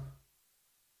it's like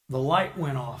the light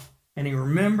went off, and he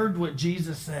remembered what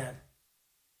Jesus said.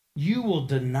 You will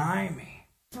deny me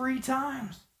 3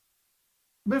 times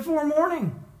before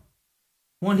morning.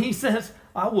 When he says,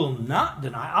 I will not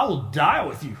deny, I will die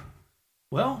with you.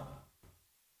 Well,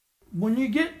 when you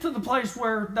get to the place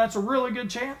where that's a really good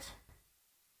chance,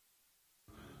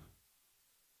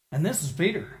 and this is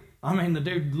Peter. The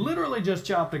dude literally just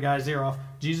chopped the guy's ear off.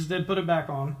 Jesus did put it back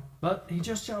on, but he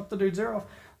just chopped the dude's ear off.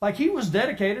 Like he was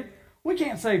dedicated. We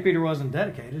can't say Peter wasn't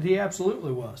dedicated. He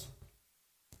absolutely was.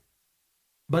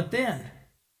 But then,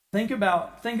 think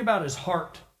about his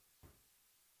heart.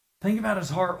 Think about his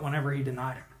heart whenever he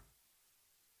denied him.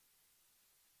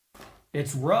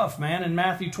 It's rough, man. In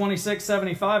Matthew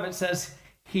 26:75, it says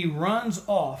he runs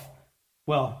off.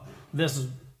 Well, this is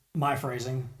my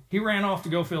phrasing. He ran off to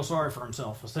go feel sorry for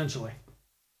himself, essentially.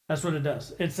 That's what it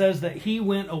does. It says that he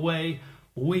went away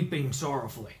weeping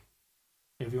sorrowfully,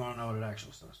 if you want to know what it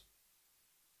actually says.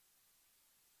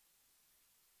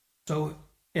 So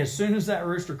as soon as that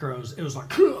rooster crows, it was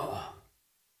like, ugh.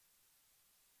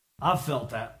 I've felt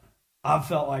that. I've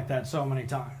felt like that so many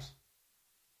times.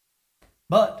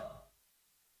 But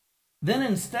then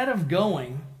instead of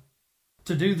going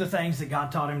to do the things that God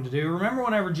taught him to do, remember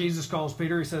whenever Jesus calls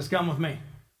Peter, he says, come with me.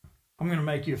 I'm going to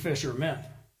make you a fisher of men.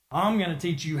 I'm going to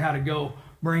teach you how to go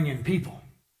bring in people.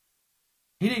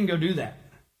 He didn't go do that.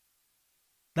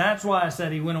 That's why I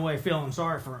said he went away feeling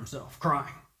sorry for himself,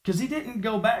 crying. Because he didn't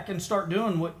go back and start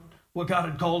doing what God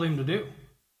had called him to do.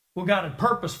 What God had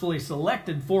purposefully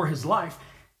selected for his life.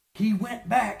 He went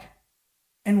back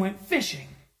and went fishing.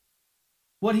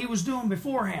 What he was doing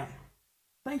beforehand.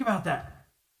 Think about that.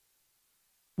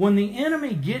 When the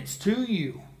enemy gets to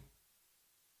you,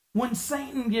 when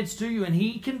Satan gets to you and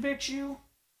he convicts you,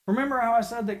 remember how I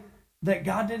said that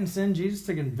God didn't send Jesus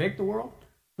to convict the world,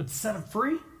 but to set him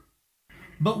free?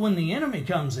 But when the enemy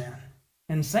comes in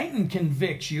and Satan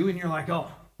convicts you and you're like,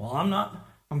 oh, well,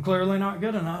 I'm clearly not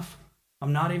good enough.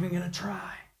 I'm not even going to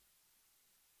try.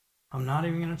 I'm not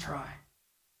even going to try.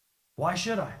 Why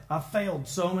should I? I've failed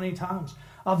so many times.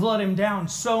 I've let him down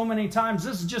so many times.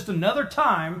 This is just another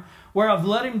time where I've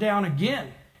let him down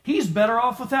again. He's better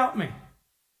off without me.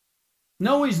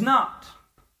 No, he's not.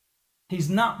 He's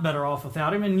not better off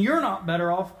without him, and you're not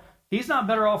better off. He's not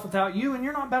better off without you, and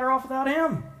you're not better off without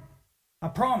him. I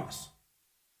promise.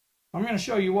 I'm going to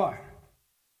show you why.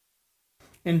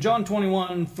 In John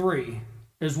 21:3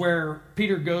 is where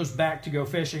Peter goes back to go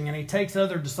fishing, and he takes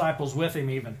other disciples with him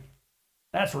even.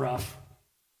 That's rough.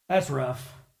 That's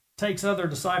rough. Takes other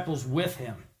disciples with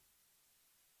him.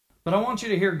 But I want you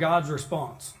to hear God's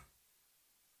response.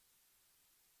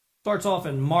 Starts off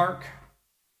in Mark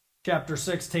chapter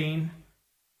 16.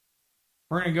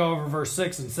 We're going to go over verse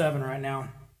 6 and 7 right now.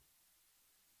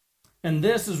 And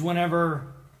this is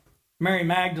whenever Mary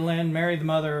Magdalene, Mary the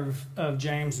mother of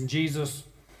James and Jesus,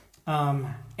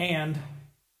 and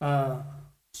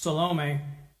Salome,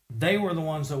 they were the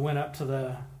ones that went up to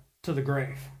the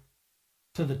grave,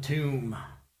 to the tomb.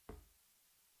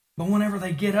 But whenever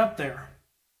they get up there,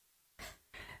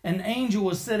 an angel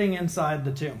was sitting inside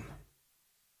the tomb.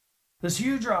 This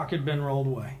huge rock had been rolled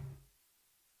away.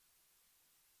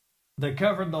 They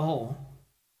covered the hole.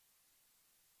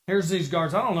 Here's these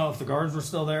guards. I don't know if the guards were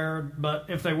still there, but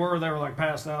if they were like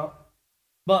passed out.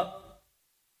 But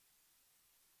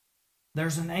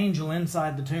there's an angel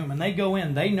inside the tomb, and they go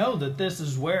in. They know that this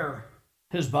is where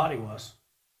his body was.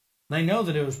 They know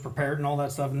that it was prepared and all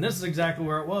that stuff, and this is exactly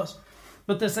where it was.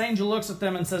 But this angel looks at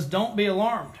them and says, "Don't be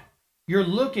alarmed. You're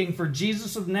looking for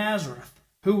Jesus of Nazareth,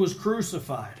 who was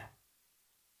crucified.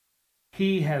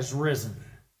 He has risen.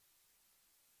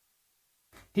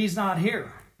 He's not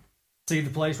here." See the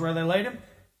place where they laid him?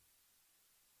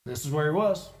 This is where he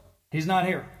was. He's not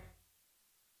here.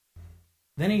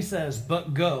 Then he says,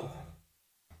 "But go,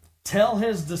 tell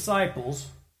his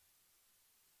disciples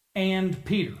and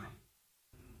Peter."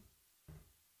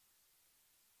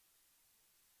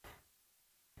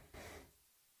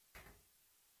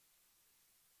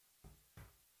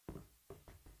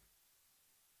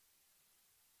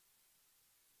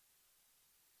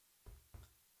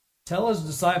 Tell his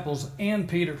disciples and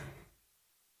Peter.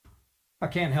 I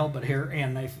can't help but hear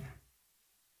and Nathan.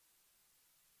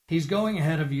 He's going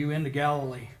ahead of you into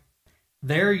Galilee.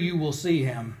 There you will see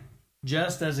him,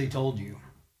 just as he told you.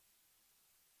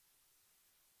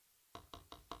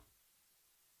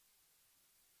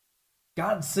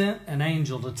 God sent an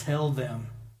angel to tell them.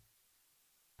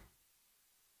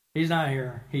 He's not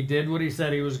here. He did what he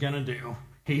said he was going to do.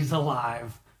 He's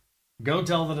alive. Go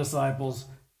tell the disciples.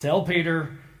 Tell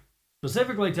Peter.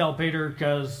 Specifically tell Peter,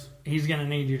 because he's going to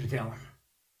need you to tell him.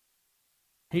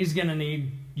 He's going to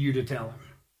need you to tell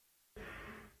him.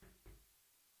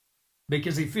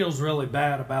 Because he feels really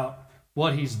bad about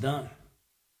what he's done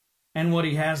and what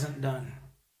he hasn't done.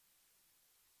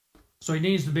 So he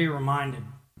needs to be reminded.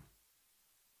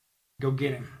 Go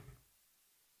get him.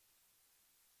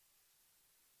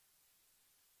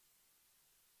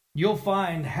 You'll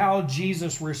find how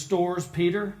Jesus restores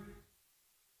Peter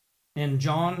in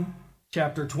John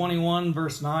chapter 21,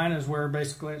 verse 9 is where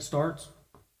basically it starts.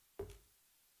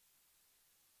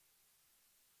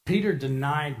 Peter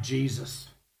denied Jesus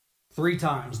 3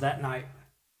 times that night.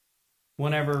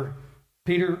 Whenever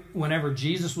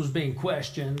Jesus was being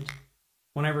questioned,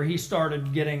 whenever he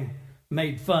started getting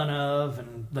made fun of,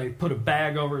 and they put a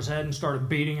bag over his head and started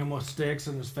beating him with sticks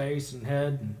in his face and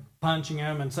head and punching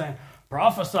him and saying,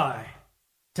 "Prophesy,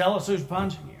 tell us who's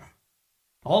punching you."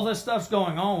 All this stuff's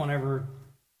going on whenever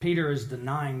Peter is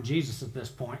denying Jesus at this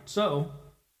point. So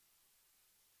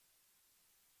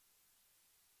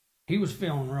he was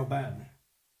feeling real bad.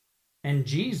 And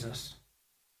Jesus,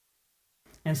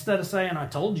 instead of saying, I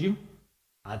told you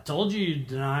you'd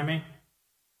deny me.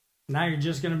 Now you're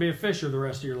just going to be a fisher the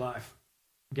rest of your life.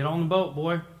 Get on the boat,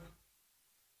 boy.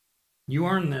 You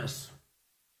earned this.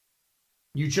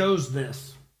 You chose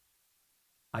this.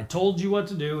 I told you what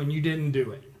to do and you didn't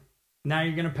do it. Now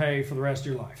you're going to pay for the rest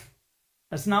of your life.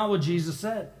 That's not what Jesus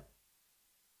said.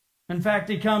 In fact,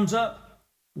 he comes up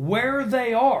where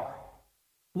they are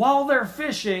while they're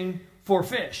fishing for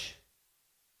fish.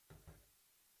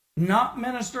 Not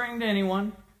ministering to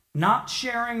anyone, not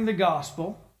sharing the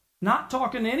gospel, not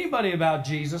talking to anybody about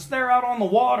Jesus. They're out on the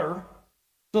water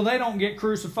so they don't get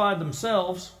crucified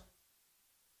themselves.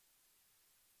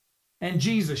 And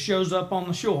Jesus shows up on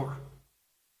the shore.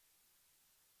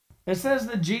 It says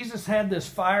that Jesus had this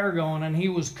fire going and he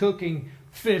was cooking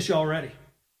fish already.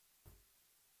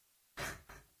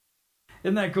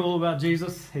 Isn't that cool about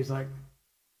Jesus? He's like,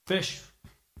 fish.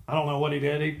 I don't know what he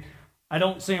did. I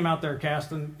don't see him out there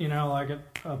casting, like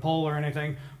a pole or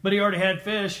anything. But he already had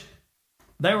fish.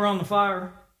 They were on the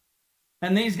fire.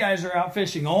 And these guys are out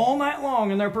fishing all night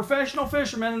long. And they're professional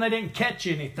fishermen and they didn't catch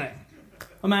anything.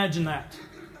 Imagine that.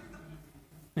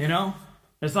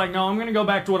 It's like, no, I'm going to go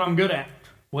back to what I'm good at.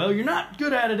 Well, you're not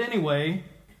good at it anyway.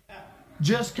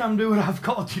 Just come do what I've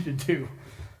called you to do.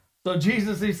 So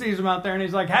Jesus, he sees them out there and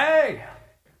he's like, hey,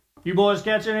 you boys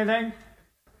catch anything?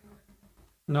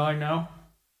 No, I know.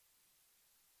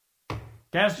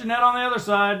 Cast your net on the other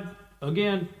side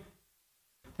again.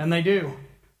 And they do. And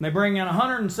they bring in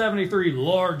 173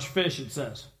 large fish, it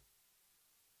says.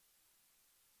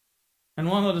 And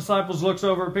one of the disciples looks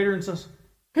over at Peter and says,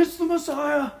 it's the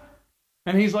Messiah.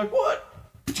 And he's like, what?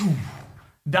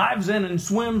 Dives in and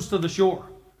swims to the shore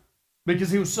because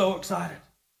he was so excited.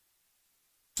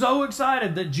 So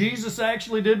excited that Jesus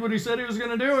actually did what he said he was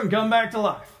going to do and come back to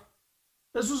life.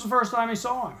 This was the first time he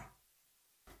saw him.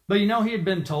 But he had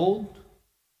been told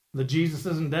that Jesus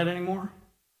isn't dead anymore.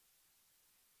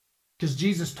 Because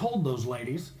Jesus told those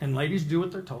ladies, and ladies do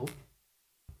what they're told.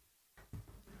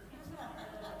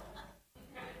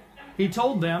 He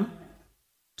told them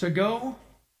to go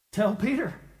tell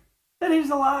Peter that he's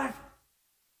alive.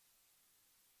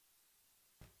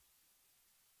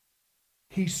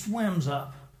 He swims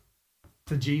up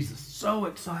to Jesus, so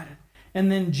excited.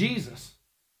 And then Jesus,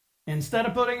 instead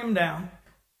of putting him down,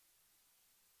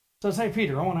 says, hey,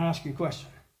 Peter, I want to ask you a question.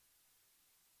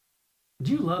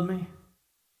 Do you love me?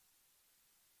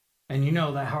 And you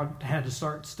know that heart had to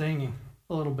start stinging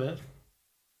a little bit.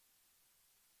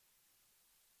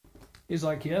 He's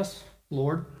like, yes,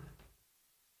 Lord.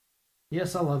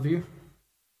 Yes, I love you.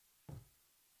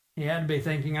 He had to be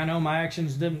thinking, I know my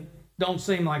actions don't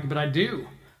seem like it, but I do.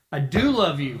 I do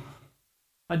love you.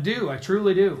 I do. I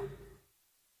truly do.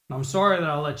 And I'm sorry that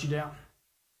I let you down.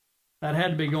 That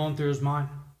had to be going through his mind.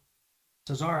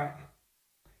 He says, all right,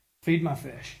 feed my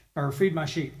fish, or feed my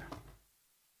sheep.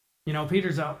 You know,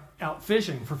 Peter's out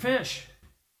fishing for fish.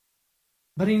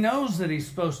 But he knows that he's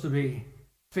supposed to be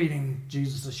feeding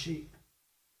Jesus' sheep.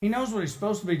 He knows what he's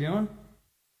supposed to be doing.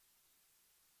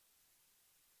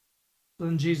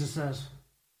 Then Jesus says,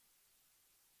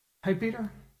 hey, Peter,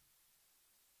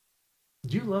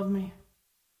 do you love me?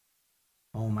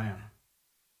 Oh, man.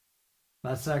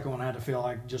 That second one had to feel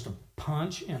like just a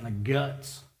punch in the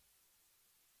guts.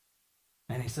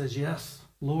 And he says, yes,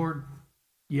 Lord,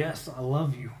 yes, I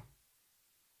love you.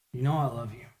 You know I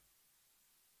love you.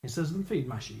 He says, then feed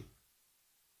my sheep.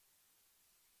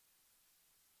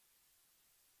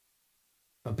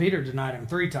 But Peter denied him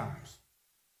 3 times.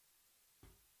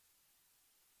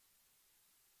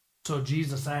 So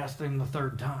Jesus asked him the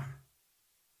 3rd time.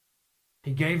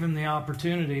 He gave him the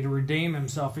opportunity to redeem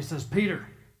himself. He says, Peter,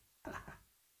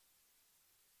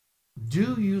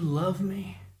 do you love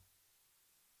me?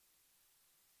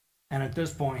 And at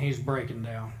this point, he's breaking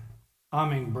down. I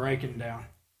mean, breaking down.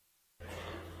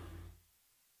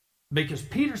 Because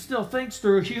Peter still thinks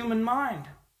through a human mind.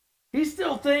 He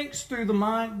still thinks through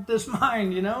this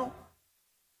mind, you know,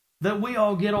 that we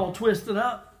all get all twisted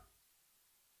up.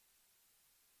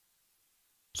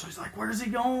 So he's like, where's he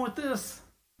going with this?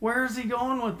 Where is he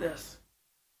going with this?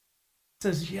 He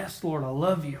says, yes, Lord, I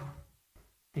love you.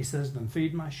 He says, then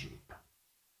feed my sheep.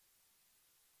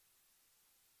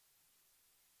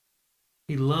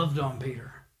 He loved on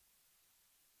Peter.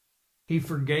 He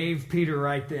forgave Peter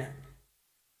right then.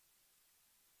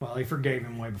 Well, he forgave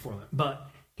him way before that. But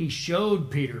he showed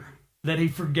Peter that he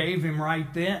forgave him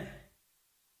right then.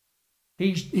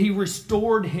 He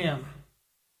restored him.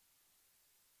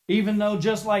 Even though,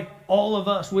 just like all of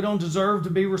us, we don't deserve to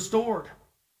be restored.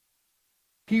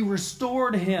 He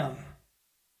restored him.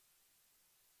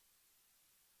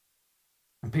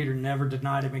 And Peter never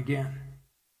denied him again.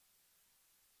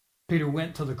 Peter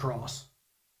went to the cross,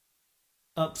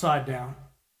 upside down,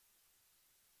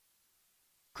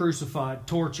 crucified,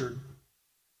 tortured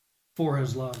for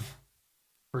his love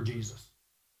for Jesus.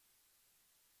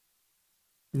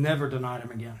 Never denied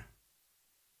him again.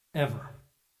 Ever.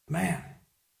 Man.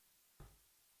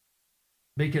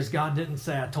 Because God didn't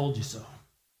say, I told you so.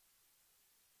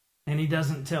 And he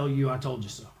doesn't tell you, I told you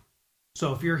so.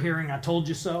 So if you're hearing, I told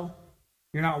you so,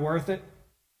 you're not worth it,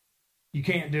 you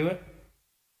can't do it,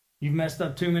 you've messed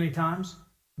up too many times,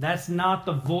 that's not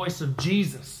the voice of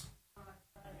Jesus.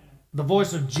 The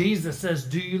voice of Jesus says,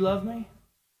 do you love me?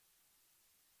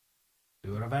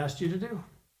 Do what I've asked you to do.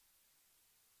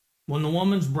 When the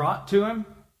woman's brought to him,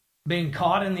 being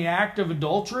caught in the act of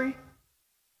adultery,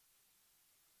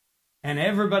 and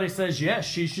everybody says, yes,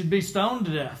 she should be stoned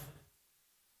to death.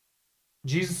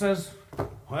 Jesus says,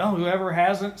 well, whoever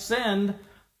hasn't sinned,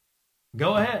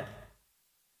 go ahead.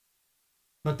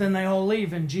 But then they all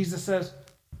leave, and Jesus says,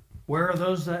 where are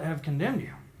those that have condemned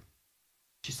you?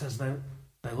 She says, they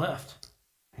left.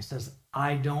 He says,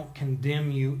 I don't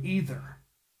condemn you either.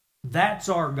 That's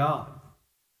our God.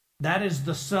 That is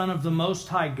the Son of the Most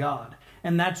High God.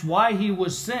 And that's why he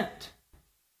was sent.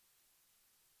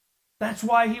 That's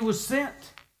why he was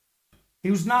sent.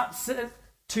 He was not sent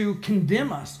to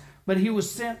condemn us, but he was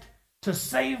sent to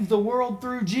save the world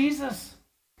through Jesus.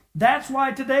 That's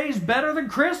why today's better than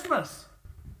Christmas.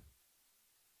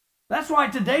 That's why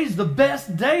today's the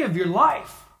best day of your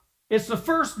life. It's the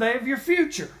first day of your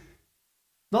future.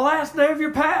 The last day of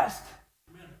your past.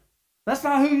 That's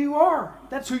not who you are.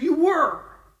 That's who you were.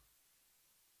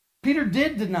 Peter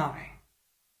did deny,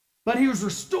 but he was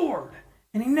restored,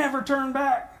 and he never turned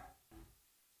back.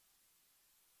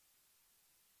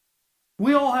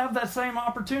 We all have that same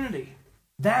opportunity.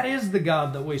 That is the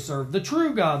God that we serve, the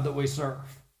true God that we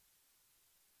serve.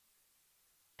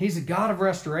 He's a God of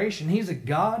restoration. He's a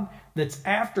God that's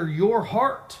after your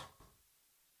heart.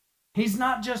 He's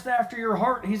not just after your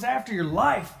heart, he's after your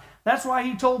life. That's why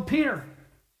he told Peter,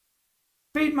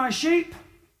 feed my sheep.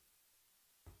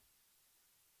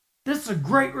 This is a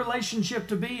great relationship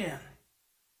to be in.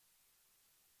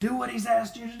 Do what He's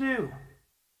asked you to do.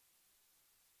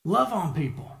 Love on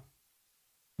people.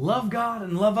 Love God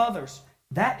and love others.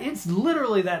 It's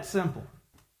literally that simple.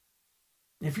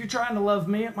 If you're trying to love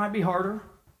me, it might be harder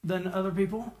than other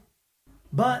people.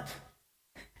 But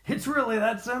it's really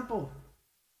that simple.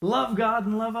 Love God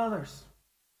and love others.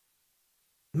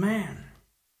 Man.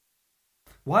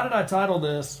 Why did I title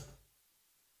this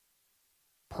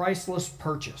Priceless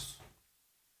Purchase?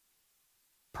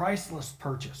 Priceless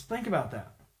Purchase. Think about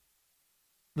that.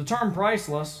 The term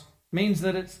priceless means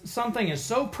that something is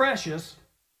so precious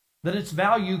that its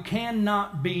value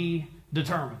cannot be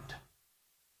determined.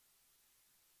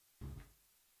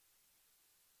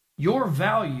 Your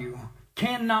value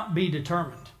cannot be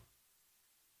determined.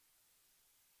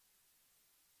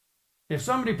 If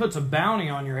somebody puts a bounty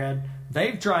on your head,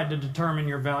 they've tried to determine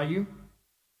your value.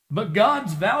 But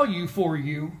God's value for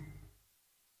you,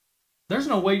 there's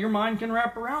no way your mind can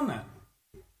wrap around that.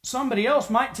 Somebody else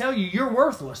might tell you you're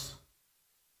worthless.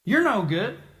 You're no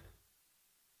good.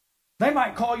 They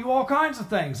might call you all kinds of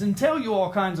things and tell you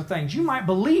all kinds of things. You might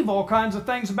believe all kinds of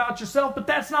things about yourself, but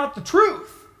that's not the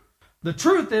truth. The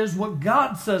truth is what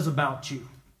God says about you.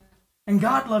 And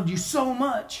God loved you so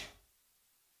much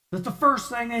that the first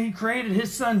thing that He created,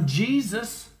 His Son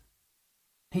Jesus,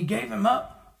 He gave Him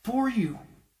up for you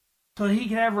so that He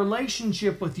could have a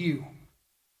relationship with you.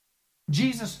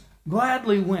 Jesus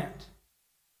gladly went.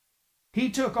 He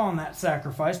took on that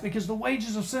sacrifice because the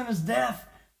wages of sin is death.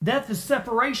 Death is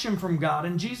separation from God.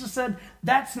 And Jesus said,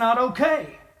 that's not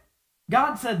okay.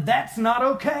 God said, that's not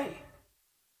okay.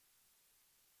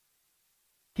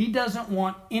 He doesn't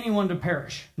want anyone to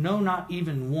perish. No, not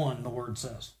even one, the Word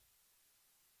says.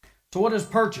 So what is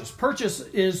purchase? Purchase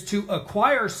is to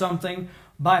acquire something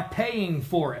by paying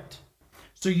for it.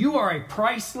 So you are a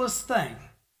priceless thing.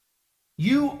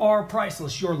 You are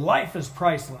priceless. Your life is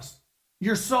priceless.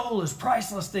 Your soul is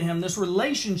priceless to Him. This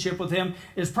relationship with Him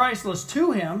is priceless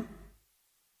to Him.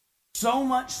 So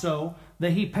much so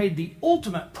that He paid the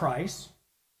ultimate price.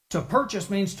 To purchase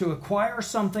means to acquire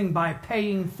something by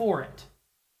paying for it.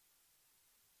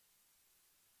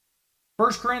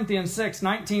 1 Corinthians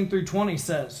 6:19 through 20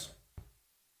 says,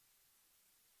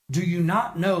 do you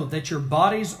not know that your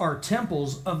bodies are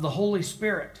temples of the Holy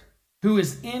Spirit, who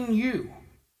is in you,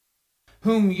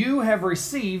 whom you have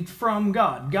received from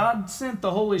God? God sent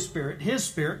the Holy Spirit, His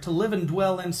Spirit, to live and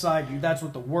dwell inside you. That's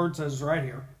what the Word says right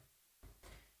here.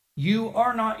 You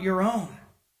are not your own.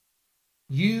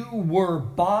 You were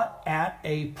bought at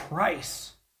a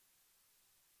price.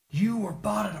 You were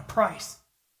bought at a price.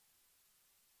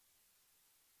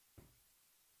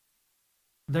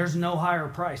 There's no higher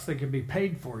price that can be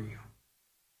paid for you.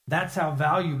 That's how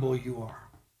valuable you are.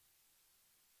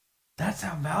 That's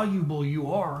how valuable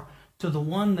you are to the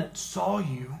one that saw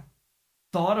you,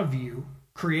 thought of you,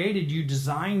 created you,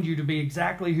 designed you to be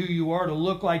exactly who you are, to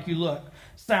look like you look,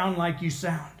 sound like you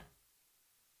sound,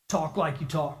 talk like you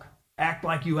talk, act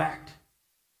like you act.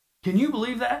 Can you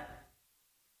believe that?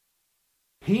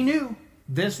 He knew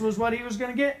this was what He was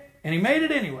going to get, and He made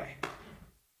it anyway.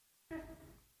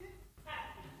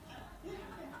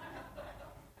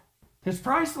 It's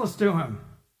priceless to Him.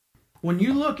 When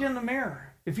you look in the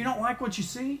mirror, if you don't like what you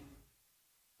see,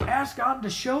 ask God to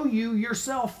show you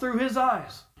yourself through His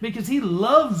eyes, because He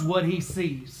loves what He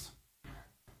sees.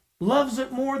 Loves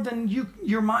it more than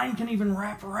your mind can even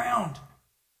wrap around.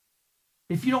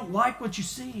 If you don't like what you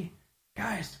see,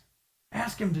 guys,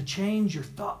 ask Him to change your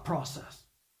thought process.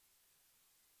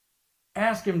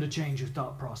 Ask Him to change your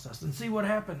thought process and see what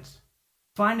happens.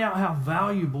 Find out how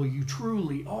valuable you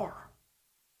truly are.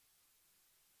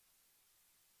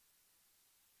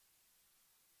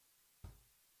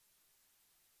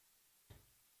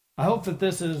 I hope that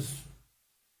this has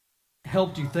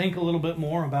helped you think a little bit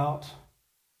more about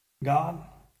God,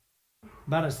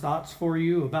 about His thoughts for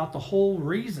you, about the whole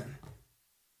reason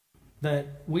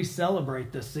that we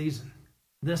celebrate this season,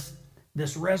 this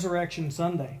Resurrection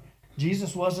Sunday.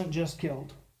 Jesus wasn't just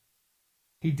killed.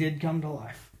 He did come to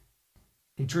life.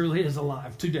 He truly is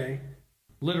alive today.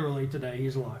 Literally today,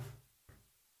 He's alive.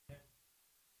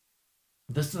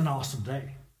 This is an awesome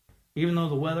day. Even though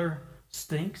the weather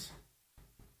stinks,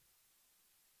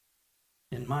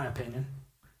 in my opinion.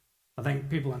 I think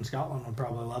people in Scotland would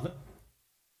probably love it.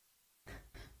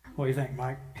 What do you think,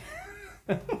 Mike?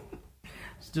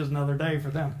 It's just another day for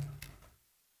them.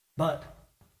 But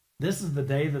this is the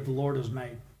day that the Lord has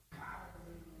made.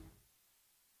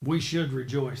 We should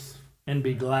rejoice and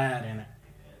be glad in it.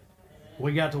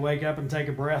 We got to wake up and take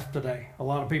a breath today. A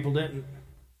lot of people didn't.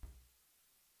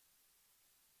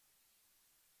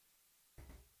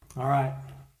 All right.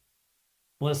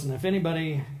 Listen, if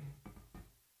anybody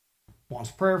wants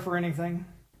prayer for anything,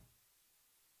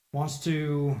 wants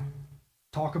to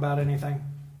talk about anything,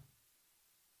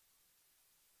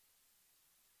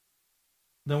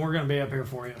 then we're going to be up here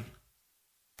for you.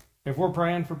 If we're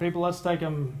praying for people, let's take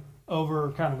them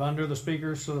over kind of under the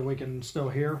speakers so that we can still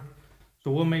hear.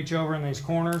 So we'll meet you over in these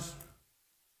corners.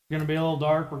 It's going to be a little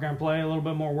dark. We're going to play a little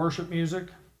bit more worship music.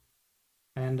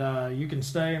 And you can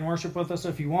stay and worship with us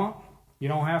if you want. You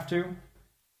don't have to.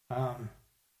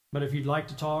 But if you'd like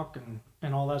to talk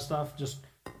and all that stuff, just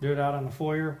do it out in the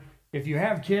foyer. If you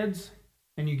have kids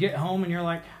and you get home and you're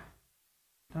like,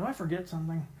 did I forget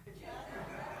something?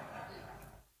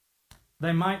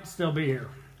 They might still be here.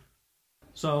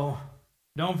 So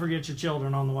don't forget your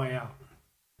children on the way out.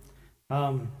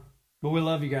 But we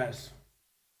love you guys.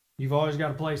 You've always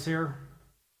got a place here.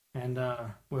 And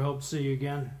we hope to see you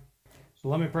again. So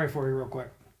let me pray for you real quick.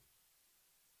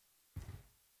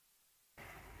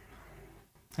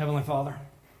 Heavenly Father,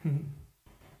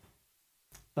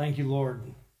 thank you, Lord,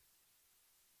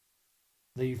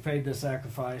 that you've paid this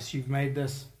sacrifice. You've paid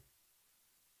this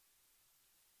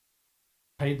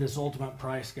ultimate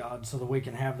price, God, so that we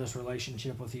can have this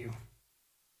relationship with you.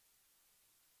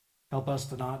 Help us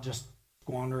to not just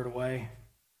squander it away.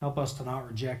 Help us to not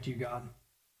reject you, God.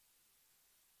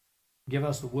 Give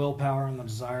us the willpower and the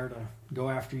desire to go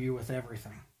after you with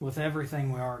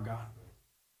everything we are, God.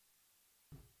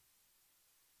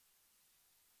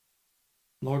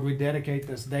 Lord, we dedicate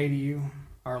this day to you,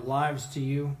 our lives to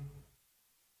you,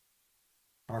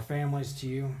 our families to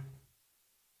you.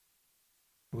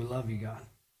 We love you, God,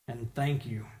 and thank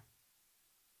you.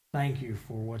 Thank you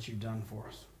for what you've done for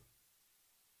us.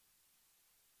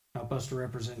 Help us to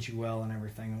represent you well in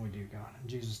everything that we do, God. In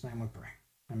Jesus' name we pray.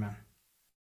 Amen.